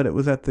upon, but it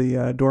was at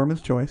the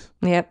doorman's choice.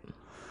 Yep.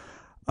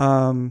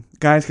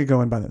 Guys could go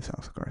in by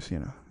themselves, of course.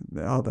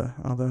 All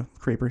the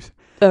creepers.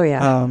 Oh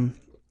yeah.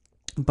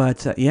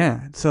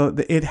 So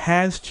it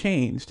has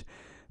changed.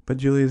 But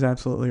Julia's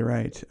absolutely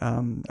right.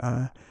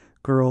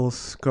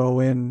 Girls go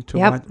in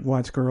to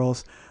watch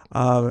girls,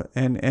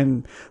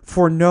 and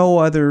for no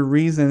other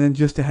reason than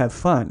just to have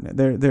fun.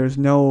 There's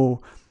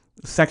no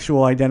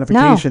sexual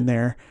identification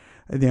there.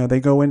 They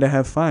go in to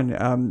have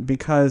fun.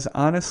 Because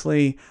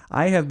honestly,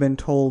 I have been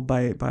told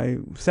by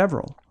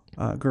several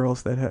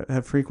girls that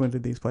have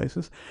frequented these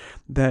places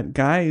that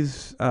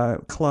guys'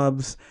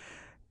 clubs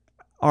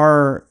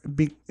are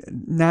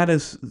not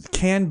as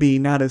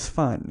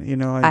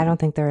fun. I don't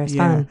think they're as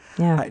fun.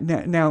 Yeah.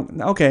 Now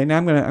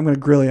I'm gonna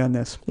grill you on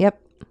this. Yep.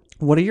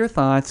 What are your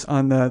thoughts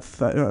on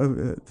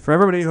for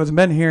everybody who hasn't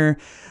been here?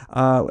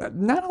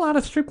 Not a lot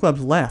of strip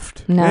clubs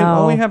left. No. We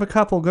only have a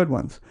couple good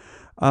ones.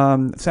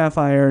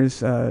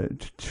 Sapphires,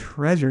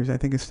 Treasures, I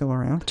think is still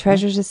around.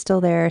 Treasures is still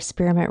there.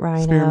 Spearmint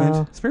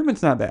Rhino.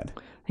 Spearmint's not bad.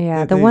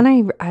 Yeah, one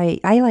I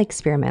like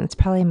Spearmint. It's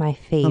probably my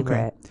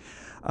favorite. Okay.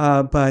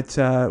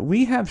 But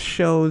we have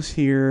shows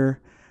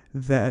here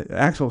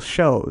actual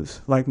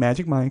shows like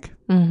Magic Mike,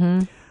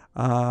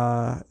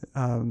 Thunder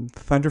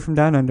from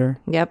Down Under.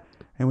 Yep.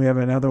 And we have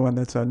another one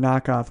that's a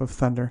knockoff of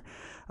Thunder.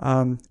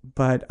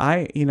 But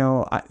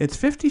it's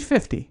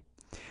 50-50.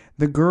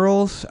 The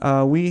girls,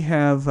 we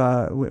have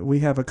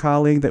a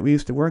colleague that we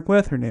used to work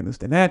with. Her name is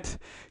Danette.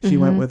 She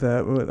went with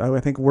I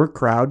think work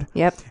crowd.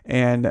 Yep.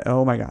 And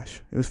oh my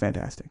gosh, it was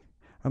fantastic.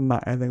 I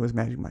think it was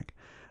Magic Mike.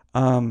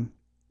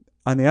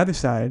 On the other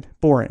side,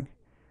 boring.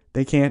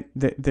 They can't.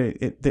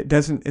 It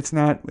doesn't.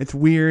 It's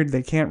weird.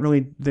 They can't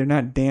really. They're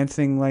not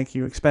dancing like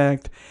you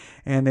expect,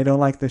 and they don't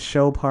like the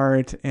show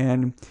part.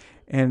 And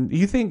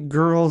you think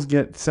girls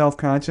get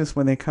self-conscious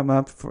when they come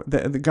up?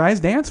 The guys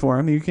dance for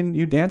them.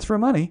 You dance for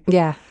money.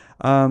 Yeah.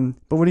 But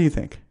what do you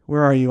think?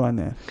 Where are you on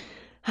that?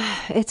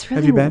 It's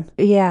really. Have you been?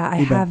 Yeah, I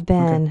have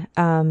been.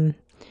 Okay.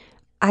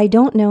 I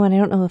don't know, and I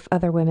don't know if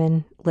other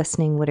women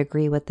listening would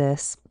agree with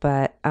this,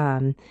 but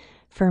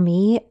for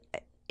me,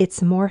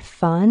 it's more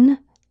fun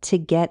to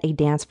get a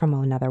dance from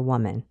another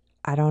woman.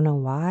 I don't know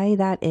why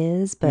that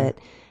is, but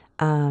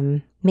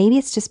maybe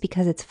it's just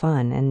because it's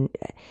fun. And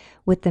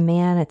with the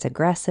man, it's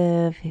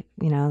aggressive.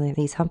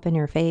 He's humping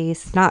your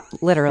face. Not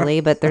literally,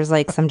 but there's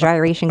like some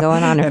gyration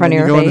going on in front of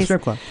your face. And you go in the face.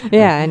 strip club.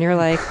 Yeah, and you're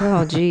like,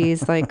 oh,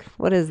 geez, like,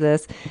 what is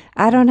this?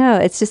 I don't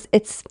know.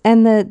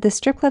 And the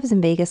strip clubs in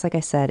Vegas, like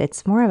I said,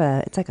 it's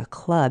like a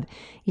club.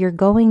 You're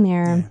going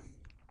there,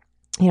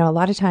 a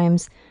lot of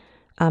times,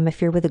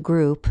 if you're with a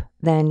group,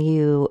 then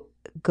you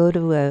go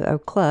to a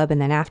club and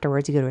then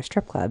afterwards you go to a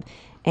strip club.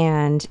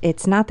 And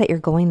it's not that you're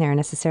going there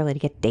necessarily to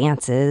get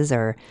dances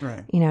or,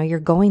 you're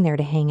going there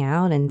to hang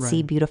out and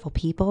see beautiful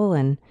people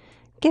and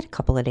get a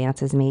couple of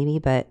dances maybe,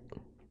 but...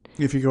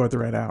 If you go at the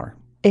right hour.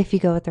 If you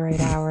go at the right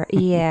hour,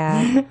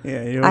 yeah.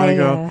 Yeah, you don't want to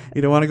go.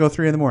 You don't want to go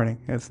 3 a.m.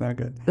 That's not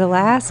good. The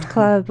last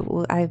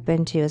club I've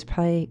been to it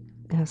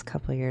was a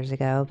couple of years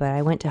ago, but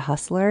I went to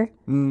Hustler.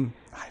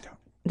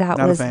 That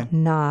was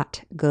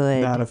not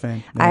good. Not a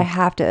fan. No.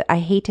 I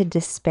hate to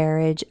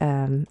disparage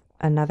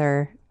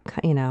another,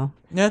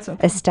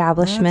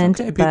 establishment,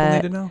 That's okay. People but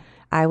need to know.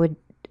 I would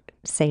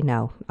say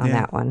no on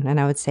that one, and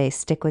I would say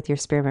stick with your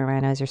spearmint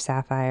rhinos, your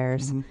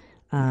sapphires.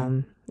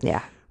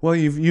 Yeah. Well,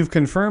 you've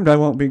confirmed I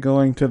won't be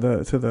going to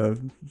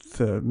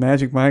the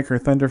Magic Mike or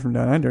Thunder from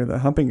Down Under, the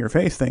humping your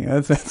face thing.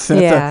 That's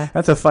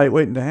a fight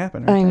waiting to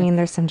happen. Right? I mean,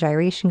 there's some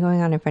gyration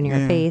going on in front of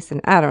your face,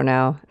 and I don't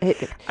know.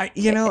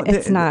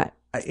 It's not.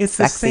 It's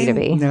sexy to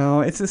be.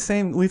 No, it's the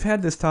same. We've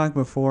had this talk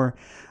before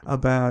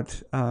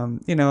about,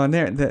 and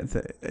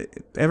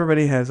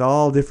everybody has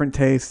all different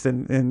tastes,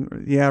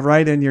 and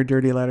write in your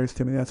dirty letters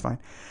to me. That's fine.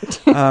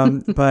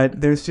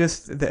 But there's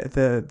just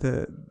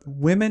the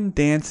women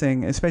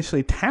dancing,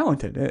 especially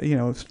talented,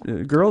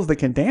 girls that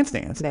can dance.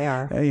 They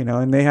are,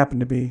 and they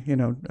happen to be,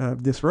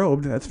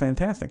 disrobed. That's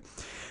fantastic.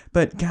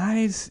 But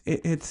guys,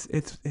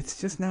 it's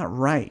just not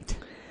right.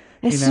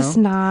 It's just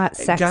not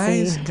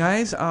sexy.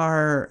 Guys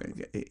are,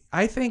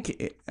 I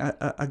think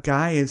a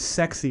guy is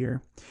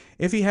sexier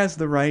if he has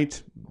the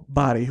right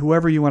body,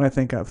 whoever you want to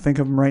think of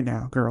him right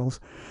now, girls.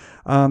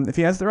 If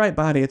he has the right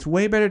body, it's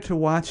way better to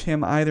watch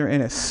him either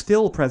in a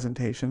still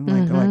presentation,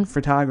 like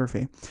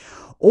photography,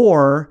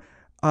 or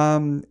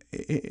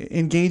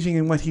engaging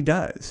in what he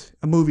does,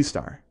 a movie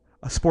star,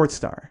 a sports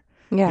star.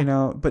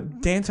 Yeah. But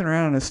dancing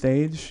around on a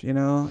stage,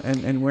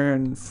 and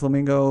wearing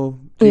flamingo.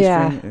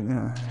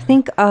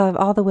 Think of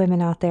all the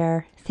women out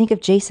there. Think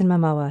of Jason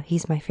Momoa.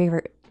 He's my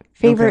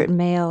favorite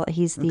male.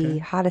 He's the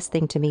hottest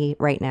thing to me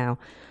right now.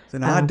 He's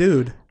an odd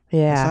dude.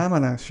 Yeah. I saw him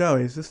on a show.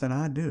 He's just an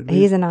odd dude.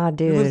 He's an odd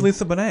dude. He was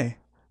Lisa Bonet.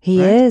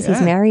 He is. Yeah.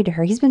 He's married to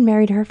her. He's been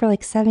married to her for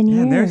like 7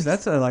 years.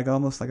 That's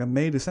almost like a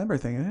May-December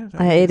thing, isn't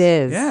it? It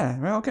is. Yeah.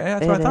 Well, okay.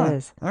 That's what I thought.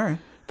 Is. All right.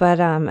 But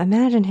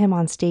imagine him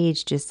on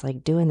stage just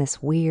like doing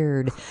this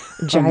weird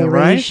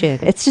gyration.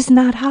 Right? It's just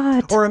not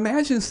hot. Or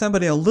imagine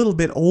somebody a little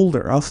bit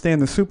older. I'll stay in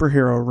the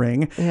superhero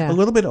ring. Yeah. A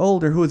little bit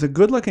older who is a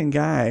good-looking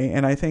guy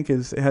and I think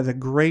has a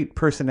great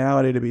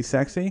personality to be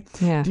sexy.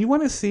 Yeah. Do you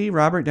want to see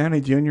Robert Downey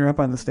Jr.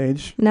 up on the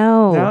stage?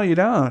 No. No, you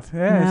don't.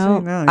 Yeah,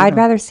 no. I'd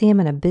rather see him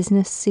in a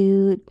business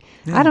suit.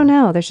 Yeah. I don't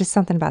know. There's just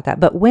something about that.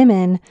 But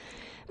women,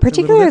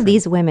 particularly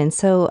these women.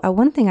 So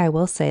one thing I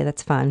will say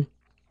that's fun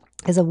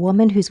is a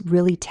woman who's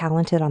really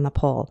talented on the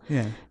pole.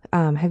 Yeah.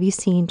 Have you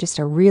seen just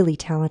a really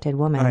talented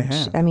woman? I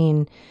have. I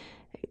mean,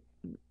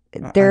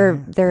 they're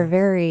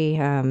very.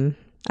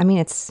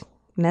 It's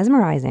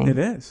mesmerizing. It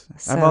is.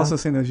 So. I've also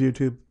seen those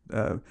YouTube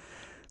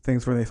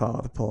things where they fall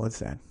off the pole. It's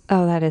sad.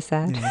 Oh, that is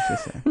sad. Yeah, it's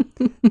just sad.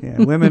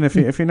 Yeah, women, if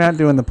you're not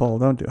doing the pole,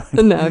 don't do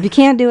it. No, if you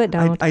can't do it,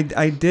 don't.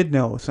 I did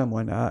know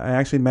someone. I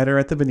actually met her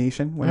at the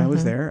Venetian when I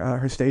was there.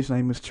 Her stage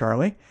name was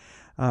Charlie.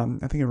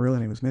 I think her real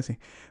name was Missy,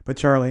 but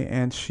Charlie,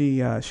 and she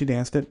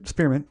danced at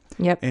Spearmint.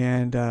 Yep.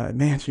 And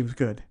man, she was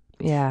good.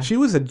 Yeah. She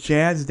was a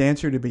jazz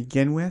dancer to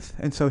begin with,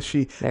 and so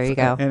she. There you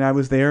go. And I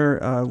was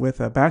there with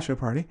a bachelor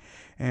party,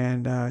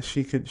 and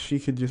she could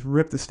just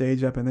rip the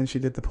stage up, and then she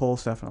did the pole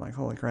stuff, and I'm like,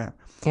 holy crap.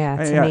 Yeah,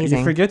 it's amazing.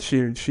 You forget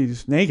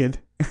she's naked,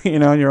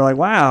 and you're like,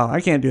 wow,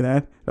 I can't do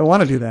that. I don't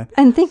want to do that.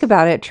 And think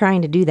about it,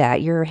 trying to do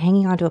that. You're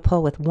hanging onto a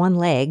pole with one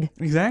leg.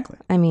 Exactly.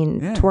 I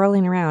mean,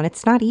 twirling around.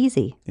 It's not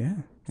easy. Yeah.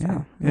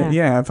 So,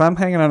 yeah. If I'm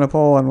hanging on a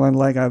pole on one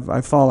leg,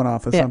 I've fallen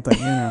off of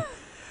something. All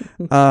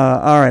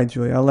right,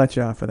 Julia, I'll let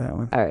you off for that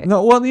one. All right.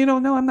 No, well,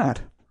 no, I'm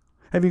not.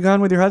 Have you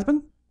gone with your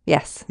husband?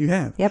 Yes. You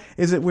have. Yep.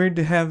 Is it weird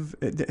to have?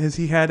 Has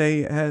he had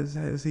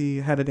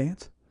a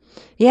dance?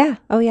 Yeah.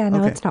 Oh yeah.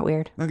 No, It's not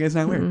weird. Okay, it's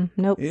not weird.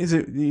 Nope. Is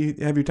it?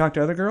 Have you talked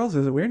to other girls?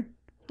 Is it weird?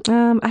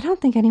 I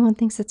don't think anyone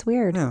thinks it's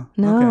weird. No.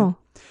 No. Okay.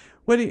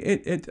 What do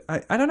you,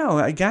 I don't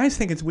know. Guys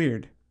think it's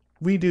weird.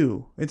 We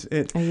do.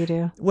 Oh, you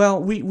do?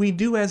 Well, we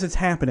do as it's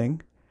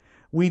happening.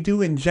 We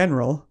do in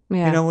general.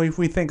 Yeah. If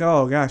we think,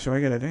 oh gosh, I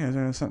got to dance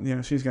or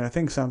something, she's going to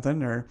think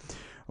something or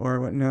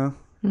what? No.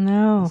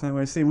 No. That's not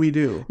what I see. We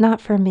do. Not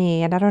for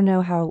me, and I don't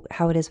know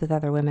how it is with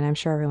other women. I'm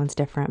sure everyone's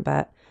different,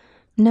 but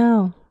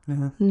no.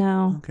 Uh-huh.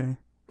 No. Okay.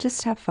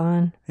 Just have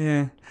fun.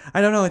 Yeah. I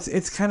don't know.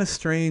 It's kind of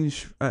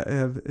strange.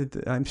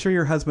 I'm sure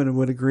your husband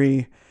would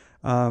agree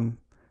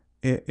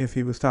if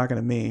he was talking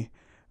to me.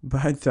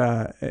 But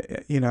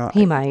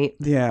He might.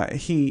 yeah,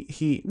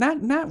 he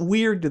not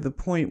weird to the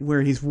point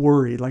where he's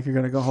worried, like you're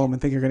gonna go home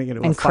and think you're gonna get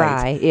into a And fight.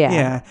 cry,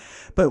 yeah.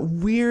 But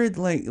weird,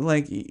 like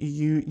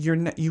you're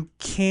not, you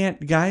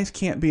can't, guys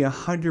can't be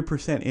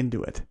 100%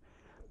 into it.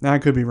 Now I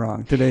could be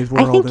wrong. Today's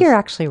world. I think you're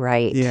actually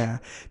right. Yeah,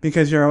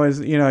 because you're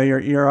always,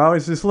 you're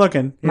always just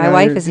looking. My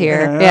wife is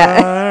here. Yeah.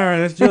 All right,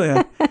 that's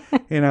Julia.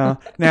 Now,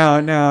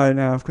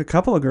 if a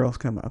couple of girls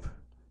come up,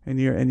 and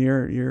you're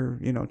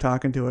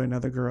talking to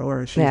another girl,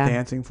 or she's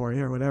dancing for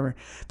you or whatever,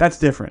 that's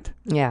different.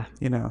 Yeah.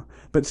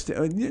 But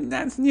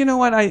that's,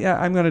 what,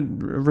 I'm gonna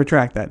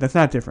retract that. That's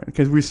not different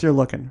because we're still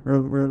looking.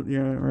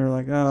 We're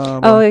like,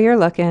 oh, you're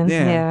looking.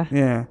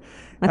 Yeah.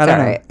 That's all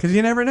right. Because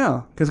you never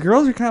know. Because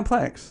girls are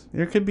complex.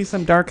 There could be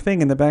some dark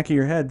thing in the back of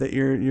your head that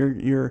you're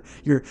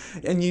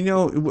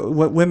and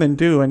what women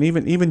do, and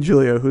even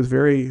Julia, who's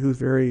very,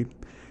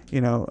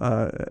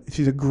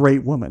 she's a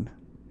great woman.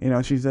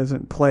 She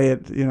doesn't play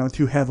it,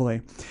 too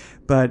heavily,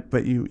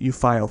 but you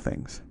file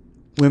things.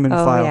 Women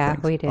file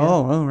things. We do.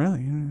 Oh,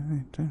 really?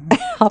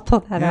 I'll pull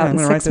that out I'm in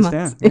gonna 6 write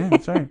months. this down. Yeah,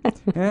 that's right.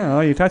 Yeah.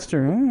 Oh, you touched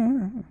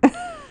her.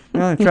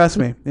 No, trust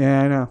me.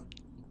 Yeah, I know.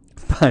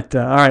 But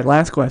all right,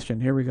 last question.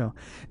 Here we go.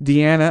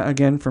 Deanna,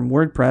 again from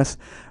WordPress.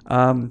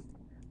 I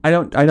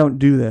don't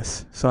do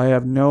this, so I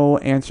have no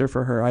answer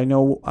for her. I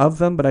know of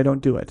them, but I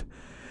don't do it.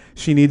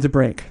 She needs a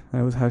break.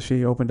 That was how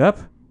she opened up.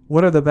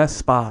 What are the best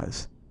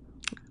spas?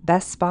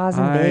 Best spas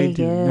in Vegas.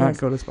 I do not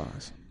go to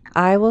spas.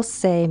 I will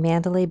say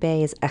Mandalay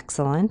Bay is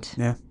excellent.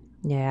 Yeah.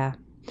 Yeah.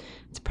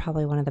 It's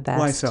probably one of the best.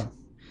 Why so?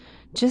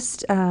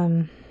 Just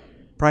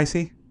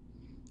pricey?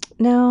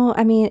 No,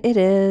 I mean it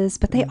is,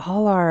 but they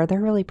all are. They're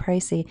really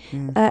pricey.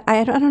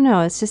 I don't know.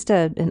 It's just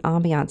an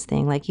ambiance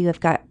thing. Like you have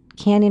got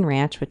Canyon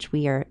Ranch, which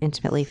we are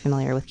intimately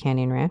familiar with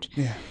Canyon Ranch.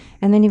 Yeah.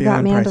 And then you've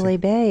got Mandalay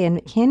Bay,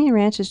 and Canyon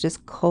Ranch is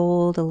just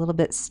cold, a little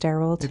bit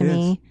sterile to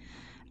me.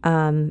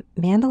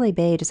 Mandalay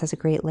Bay just has a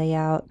great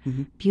layout,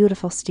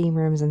 beautiful steam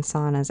rooms and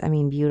saunas. I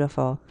mean,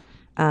 beautiful.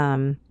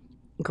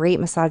 Great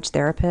massage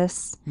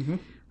therapists.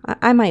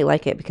 I might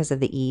like it because of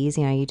the ease.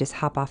 You just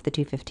hop off the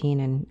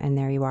 215 and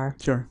there you are.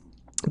 Sure.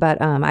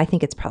 But I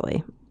think it's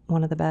probably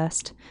one of the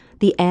best.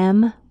 The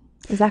M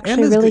is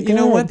actually really good. You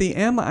know what? The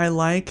M I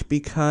like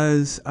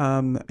because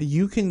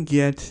you can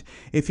get,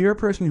 if you're a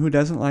person who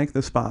doesn't like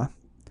the spa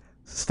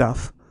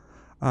stuff,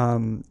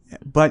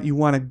 but you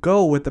want to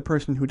go with the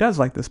person who does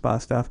like the spa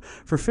stuff,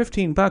 for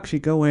 $15 you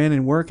go in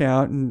and work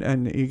out,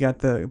 and you got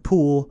the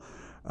pool,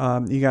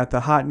 you got the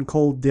hot and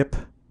cold dip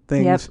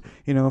things,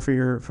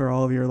 for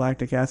all of your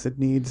lactic acid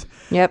needs.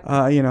 Yep.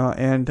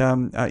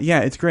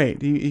 It's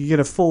great. You get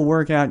a full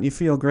workout and you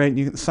feel great. And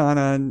you get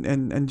sauna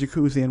and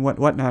jacuzzi and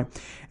whatnot,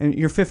 and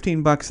you're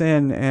 $15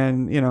 in,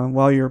 and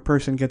while your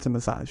person gets a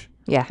massage.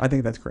 Yeah. I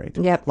think that's great.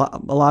 Yep. A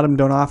lot of them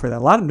don't offer that.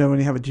 A lot of them don't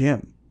even have a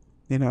gym.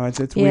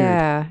 It's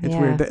weird. It's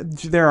weird.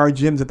 There are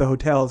gyms at the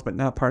hotels, but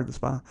not part of the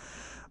spa.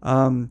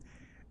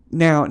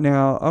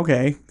 Now,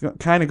 okay,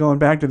 kind of going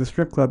back to the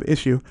strip club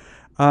issue.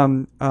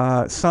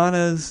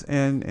 Saunas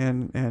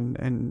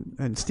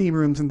and steam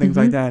rooms and things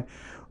like that.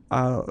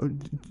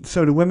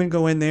 So do women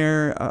go in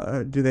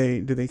there? Do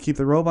they keep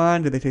the robe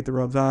on? Do they take the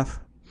robes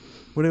off?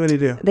 What do they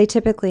do? They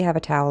typically have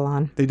a towel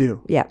on. They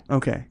do? Yeah.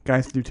 Okay.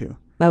 Guys do too.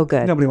 Oh,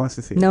 good. Nobody wants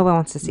to see it. No one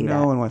wants to see that.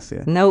 No one wants to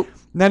see it. Nope.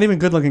 Not even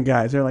good-looking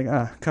guys. They're like,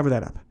 cover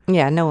that up.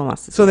 Yeah, no one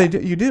wants to see so that. So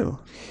you do?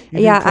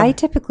 I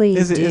typically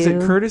do. Is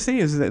it courtesy?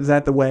 Is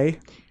that the way?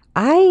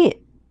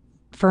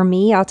 For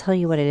me, I'll tell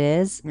you what it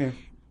is. Yeah.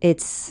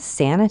 It's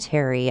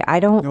sanitary. I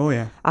don't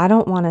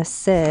want to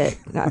sit.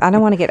 I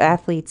don't want to get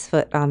athlete's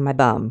foot on my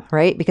bum,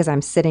 right? Because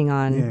I'm sitting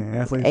on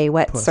a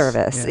wet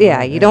surface.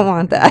 You don't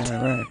want that.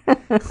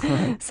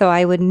 Right. So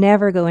I would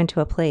never go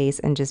into a place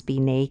and just be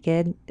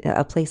naked,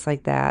 a place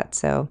like that.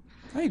 So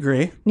I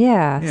agree.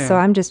 Yeah. So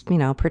I'm just,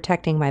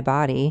 protecting my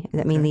body.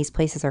 I mean, these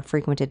places are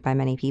frequented by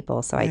many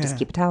people, so I just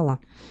keep a towel on.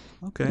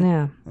 Okay.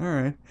 Yeah. All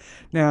right.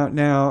 Now,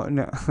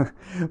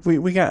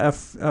 we got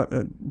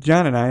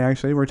John and I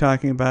actually were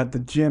talking about the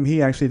gym.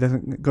 He actually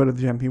doesn't go to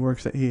the gym.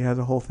 He has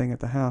a whole thing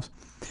at the house.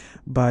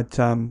 But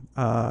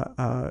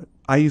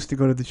I used to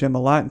go to the gym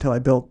a lot until I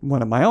built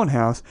one at my own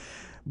house.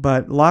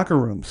 But locker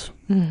rooms.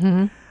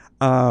 Mm-hmm.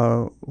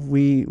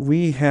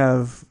 We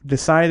have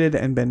decided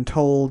and been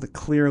told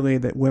clearly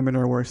that women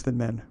are worse than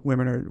men.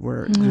 Women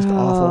were just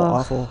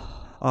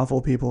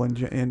awful people in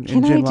gym locker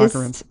rooms. Can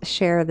I just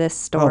share this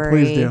story? Oh,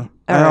 please do.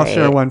 I'll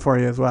share one for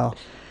you as well.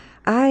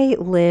 I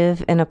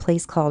live in a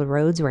place called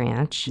Rhodes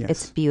Ranch. Yes.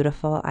 It's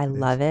beautiful. I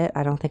love it.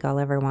 I don't think I'll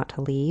ever want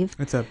to leave.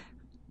 It's a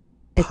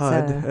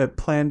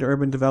planned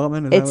urban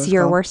development. It's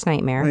your worst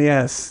nightmare.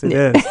 Yes, it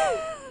is.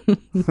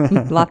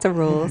 Lots of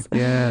rules.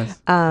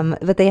 Yes.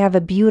 But they have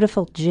a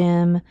beautiful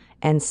gym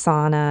and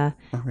sauna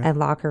and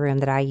locker room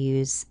that I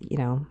use,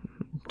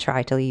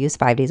 try to use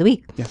 5 days a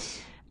week.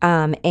 Yes.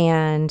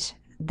 And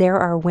there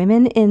are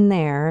women in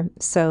there.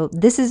 So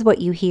this is what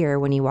you hear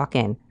when you walk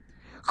in.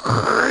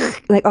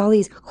 like all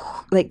these,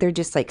 like they're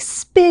just like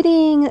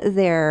spitting.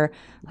 They're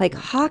like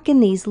hawking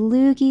these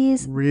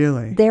loogies.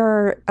 Really? There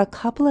are a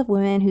couple of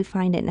women who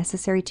find it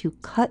necessary to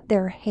cut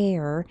their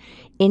hair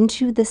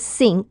into the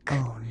sink.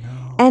 Oh,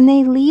 no. And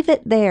they leave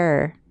it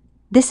there.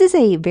 This is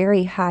a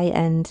very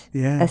high-end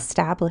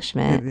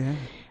establishment.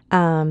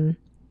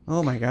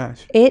 Oh, my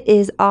gosh. It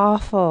is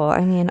awful.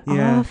 I mean,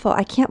 Yeah. awful.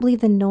 I can't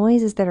believe the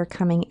noises that are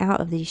coming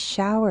out of these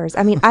showers.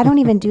 I mean, I don't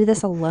even do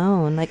this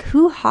alone. Like,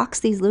 who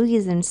hawks these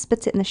loogies and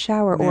spits it in the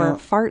shower or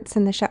farts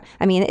in the shower?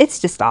 I mean, it's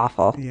just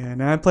awful. Yeah.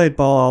 Now, I played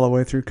ball all the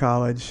way through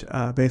college,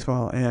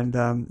 baseball, and,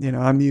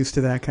 I'm used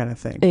to that kind of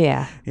thing.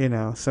 Yeah.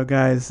 So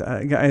guys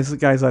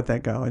let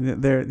that go.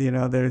 And there,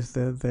 there's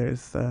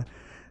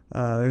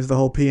the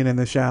whole peeing in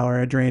the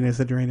shower. A drain is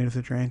a drain is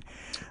a drain.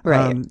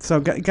 Right. So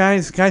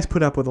guys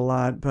put up with a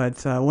lot,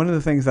 but one of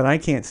the things that I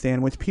can't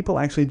stand, which people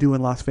actually do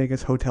in Las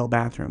Vegas hotel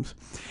bathrooms,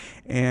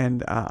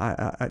 and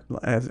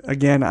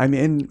again, I'm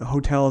in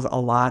hotels a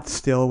lot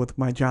still with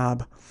my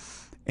job,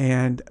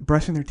 and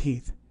brushing their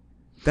teeth.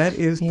 That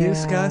is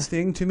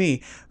disgusting to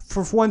me.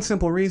 For one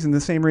simple reason,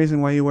 the same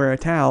reason why you wear a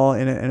towel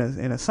in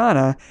a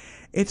sauna.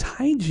 It's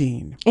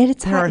hygiene.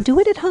 Do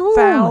it at home.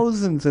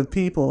 Thousands of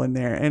people in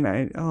there,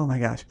 and oh my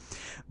gosh.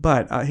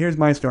 But here's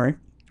my story.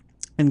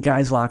 In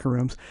guys' locker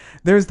rooms,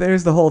 there's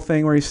the whole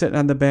thing where he's sitting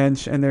on the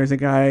bench, and there's a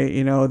guy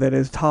that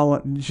is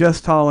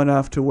just tall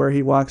enough to where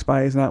he walks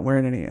by, he's not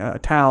wearing any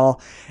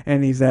towel,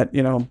 and he's at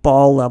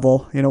ball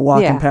level,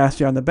 walking past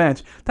you on the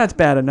bench. That's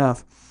bad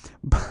enough.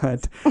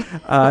 But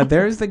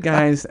there's the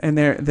guys, and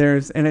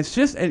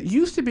it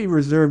used to be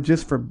reserved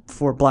just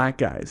for black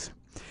guys.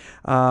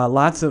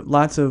 Lots of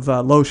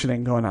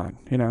lotioning going on,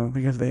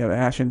 because they have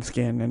ashen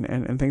skin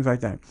and things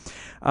like that.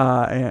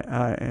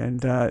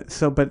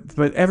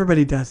 But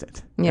everybody does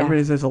it. Yeah.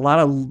 There's a lot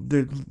of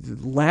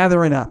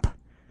lathering up.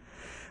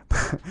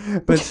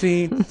 But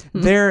see,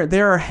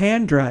 there are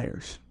hand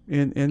dryers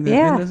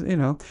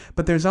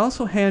but there's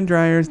also hand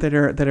dryers that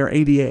are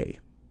ADA,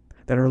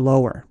 that are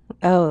lower.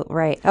 Oh,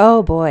 right.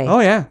 Oh boy.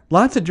 Oh yeah,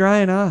 lots of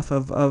drying off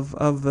of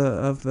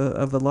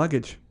the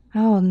luggage.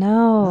 Oh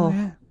no.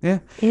 Oh yeah.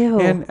 Ew.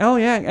 And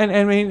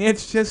I mean,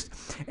 it's just,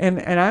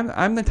 and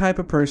I'm the type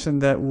of person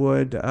that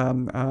would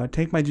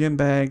take my gym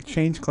bag,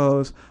 change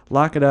clothes,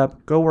 lock it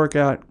up, go work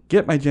out,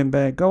 get my gym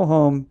bag, go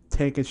home,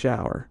 take a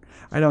shower.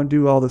 I don't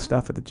do all the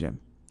stuff at the gym.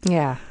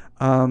 Yeah.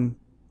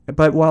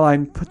 But while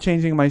I'm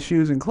changing my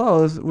shoes and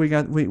clothes, we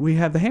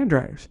have the hand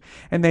dryers,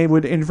 and they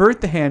would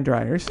invert the hand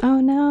dryers. Oh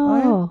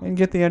no. And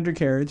get the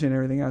undercarriage and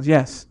everything else.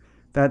 Yes.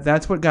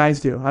 That's what guys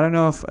do. I don't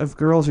know if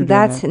girls are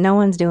doing that. No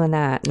one's doing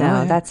that.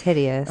 No, that's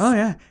hideous. Oh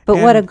yeah. But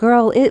what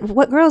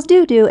girls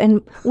do,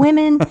 and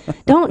women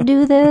don't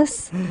do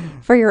this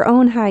for your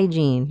own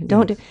hygiene.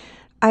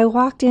 I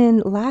walked in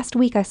last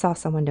week. I saw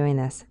someone doing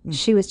this.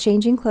 She was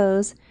changing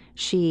clothes.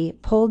 She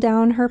pulled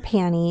down her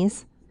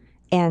panties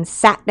and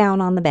sat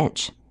down on the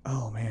bench.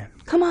 Oh man.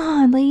 Come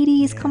on,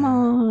 ladies. Come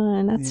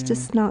on. That's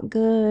just not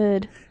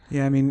good.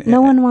 Yeah, I mean,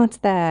 no one wants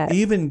that.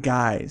 Even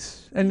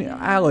guys, and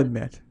I'll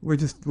admit, we're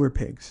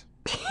pigs.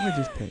 We're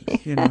just pigs,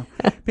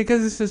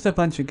 because it's just a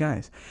bunch of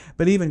guys.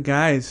 But even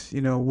guys,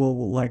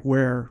 will like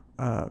wear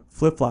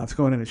flip-flops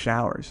going into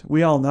showers.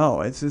 We all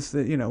know. It's just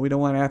that, we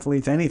don't want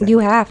athletes anything. You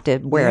have to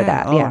wear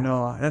that. Oh, yeah.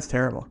 no, that's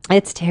terrible.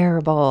 It's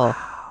terrible.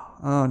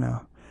 Oh,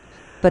 no.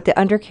 But the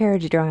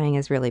undercarriage drying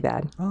is really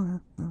bad. Oh, yeah.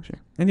 Oh, sure.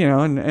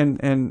 And,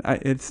 and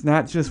it's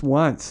not just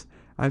once.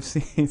 I've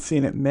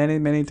seen it many,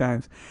 many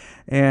times.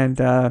 And,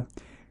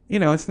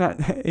 it's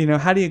not,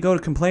 how do you go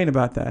to complain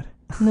about that?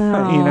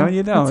 No,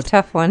 you don't. It's a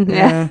tough one.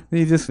 Yeah.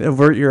 You just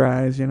avert your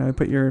eyes,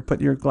 put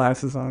your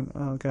glasses on.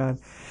 Oh God.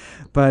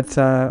 But,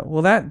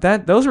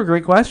 those were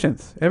great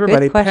questions.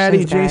 Everybody, Good questions, Patty,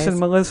 guys. Jason,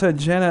 Melissa,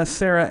 Jenna,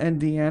 Sarah,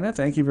 and Deanna.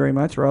 Thank you very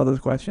much for all those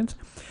questions.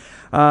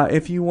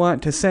 If you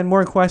want to send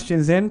more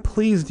questions in,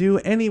 please do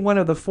any one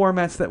of the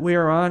formats that we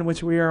are on,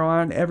 which we are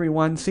on, every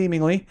one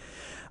seemingly.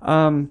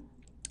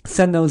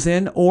 Send those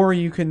in, or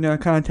you can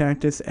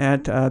contact us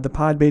at the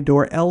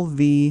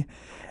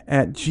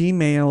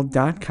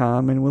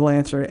podbaydorlv@gmail.com, and we'll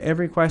answer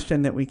every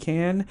question that we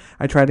can.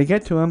 I try to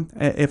get to them.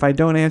 If I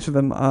don't answer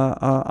them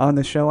on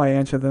the show, I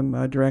answer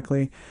them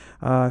directly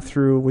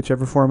through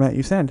whichever format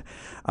you send.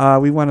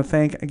 We want to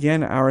thank,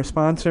 again, our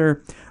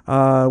sponsor,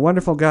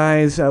 wonderful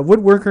guys,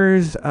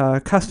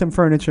 Woodworkers, Custom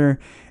Furniture,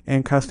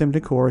 and Custom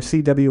Decor,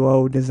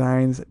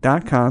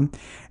 CWOdesigns.com.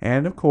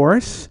 And, of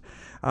course,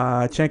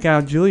 check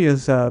out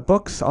Julia's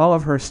books, all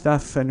of her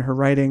stuff and her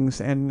writings,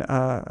 and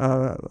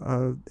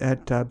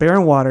at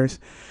Barren Waters,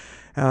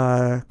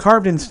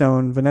 Carved in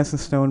Stone, Vanessa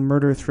Stone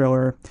Murder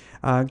Thriller.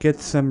 Get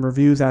some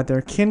reviews out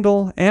there.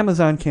 Kindle,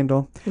 Amazon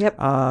Kindle. Yep.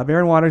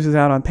 Barren Waters is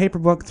out on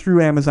paperbook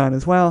through Amazon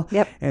as well.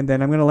 Yep. And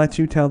then I'm going to let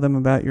you tell them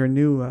about your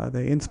new,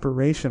 the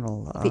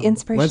inspirational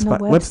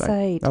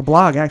website. A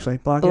blog, actually.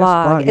 Blog. Yes,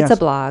 blog. It's a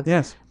blog.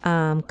 Yes.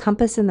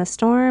 Compass in the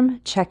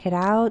Storm. Check it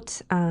out.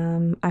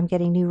 I'm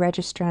getting new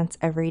registrants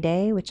every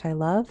day, which I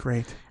love.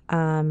 Great.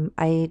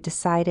 I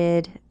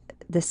decided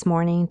this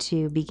morning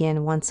to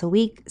begin once a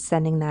week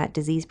sending that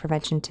disease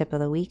prevention tip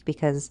of the week,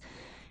 because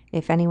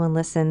if anyone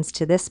listens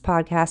to this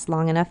podcast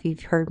long enough,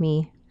 you've heard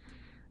me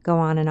go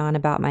on and on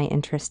about my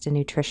interest in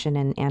nutrition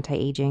and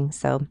anti-aging.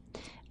 So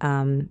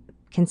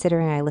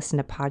considering I listen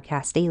to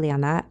podcasts daily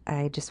on that,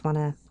 I just want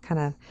to kind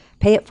of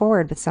pay it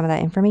forward with some of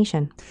that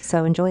information.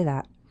 So enjoy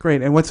that.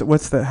 Great. And what's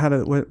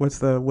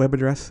the web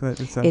address?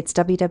 It's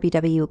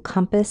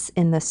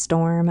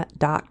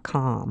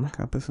www.compassinthestorm.com.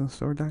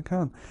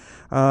 Compassinthestorm.com.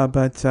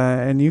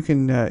 And you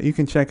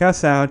can check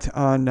us out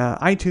on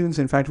iTunes.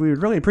 In fact, we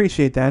would really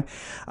appreciate that.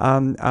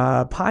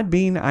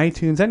 Podbean,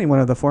 iTunes, any one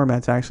of the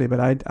formats actually, but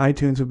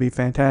iTunes would be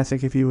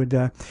fantastic if you would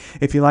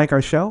if you like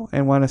our show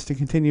and want us to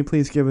continue.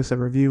 Please give us a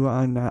review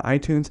on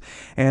iTunes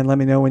and let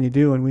me know when you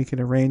do, and we can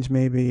arrange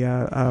maybe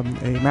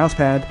a mouse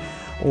pad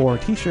or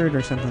t-shirt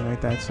or something like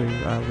that, so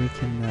we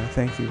can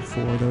thank you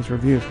for those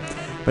reviews.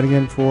 But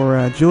again,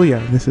 for Julia,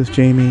 this is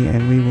Jamie,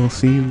 and we will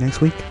see you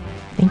next week.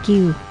 Thank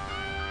you.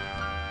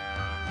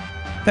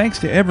 Thanks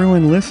to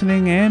everyone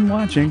listening and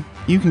watching.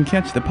 You can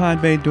catch the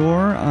Pod Bay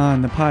Door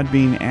on the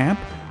Podbean app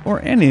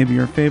or any of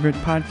your favorite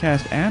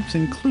podcast apps,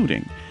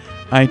 including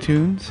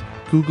iTunes,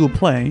 Google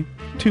Play,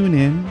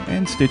 TuneIn,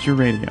 and Stitcher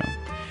Radio.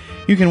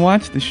 You can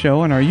watch the show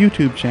on our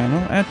YouTube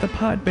channel at the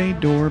Pod Bay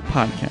Door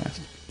Podcast.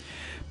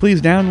 Please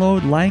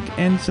download, like,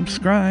 and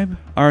subscribe.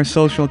 Our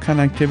social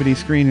connectivity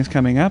screen is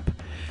coming up.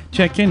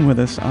 Check in with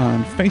us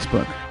on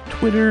Facebook,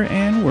 Twitter,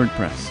 and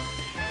WordPress.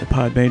 The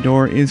Pod Bay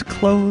Door is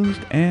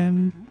closed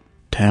and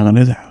talent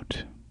is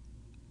out.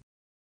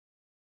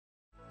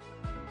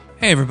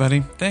 Hey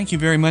everybody, thank you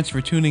very much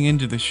for tuning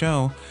into the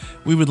show.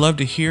 We would love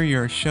to hear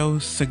your show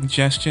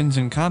suggestions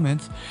and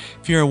comments.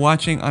 If you're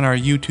watching on our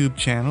YouTube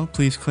channel,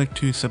 please click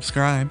to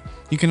subscribe.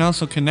 You can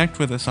also connect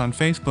with us on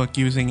Facebook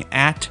using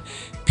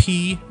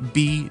 @PBD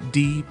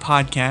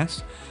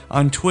Podcast,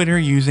 on Twitter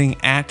using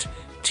 @TPBD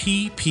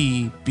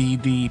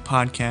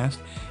Podcast,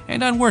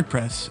 and on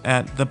WordPress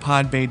at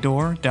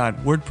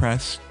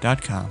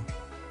thepodbaydoor.wordpress.com.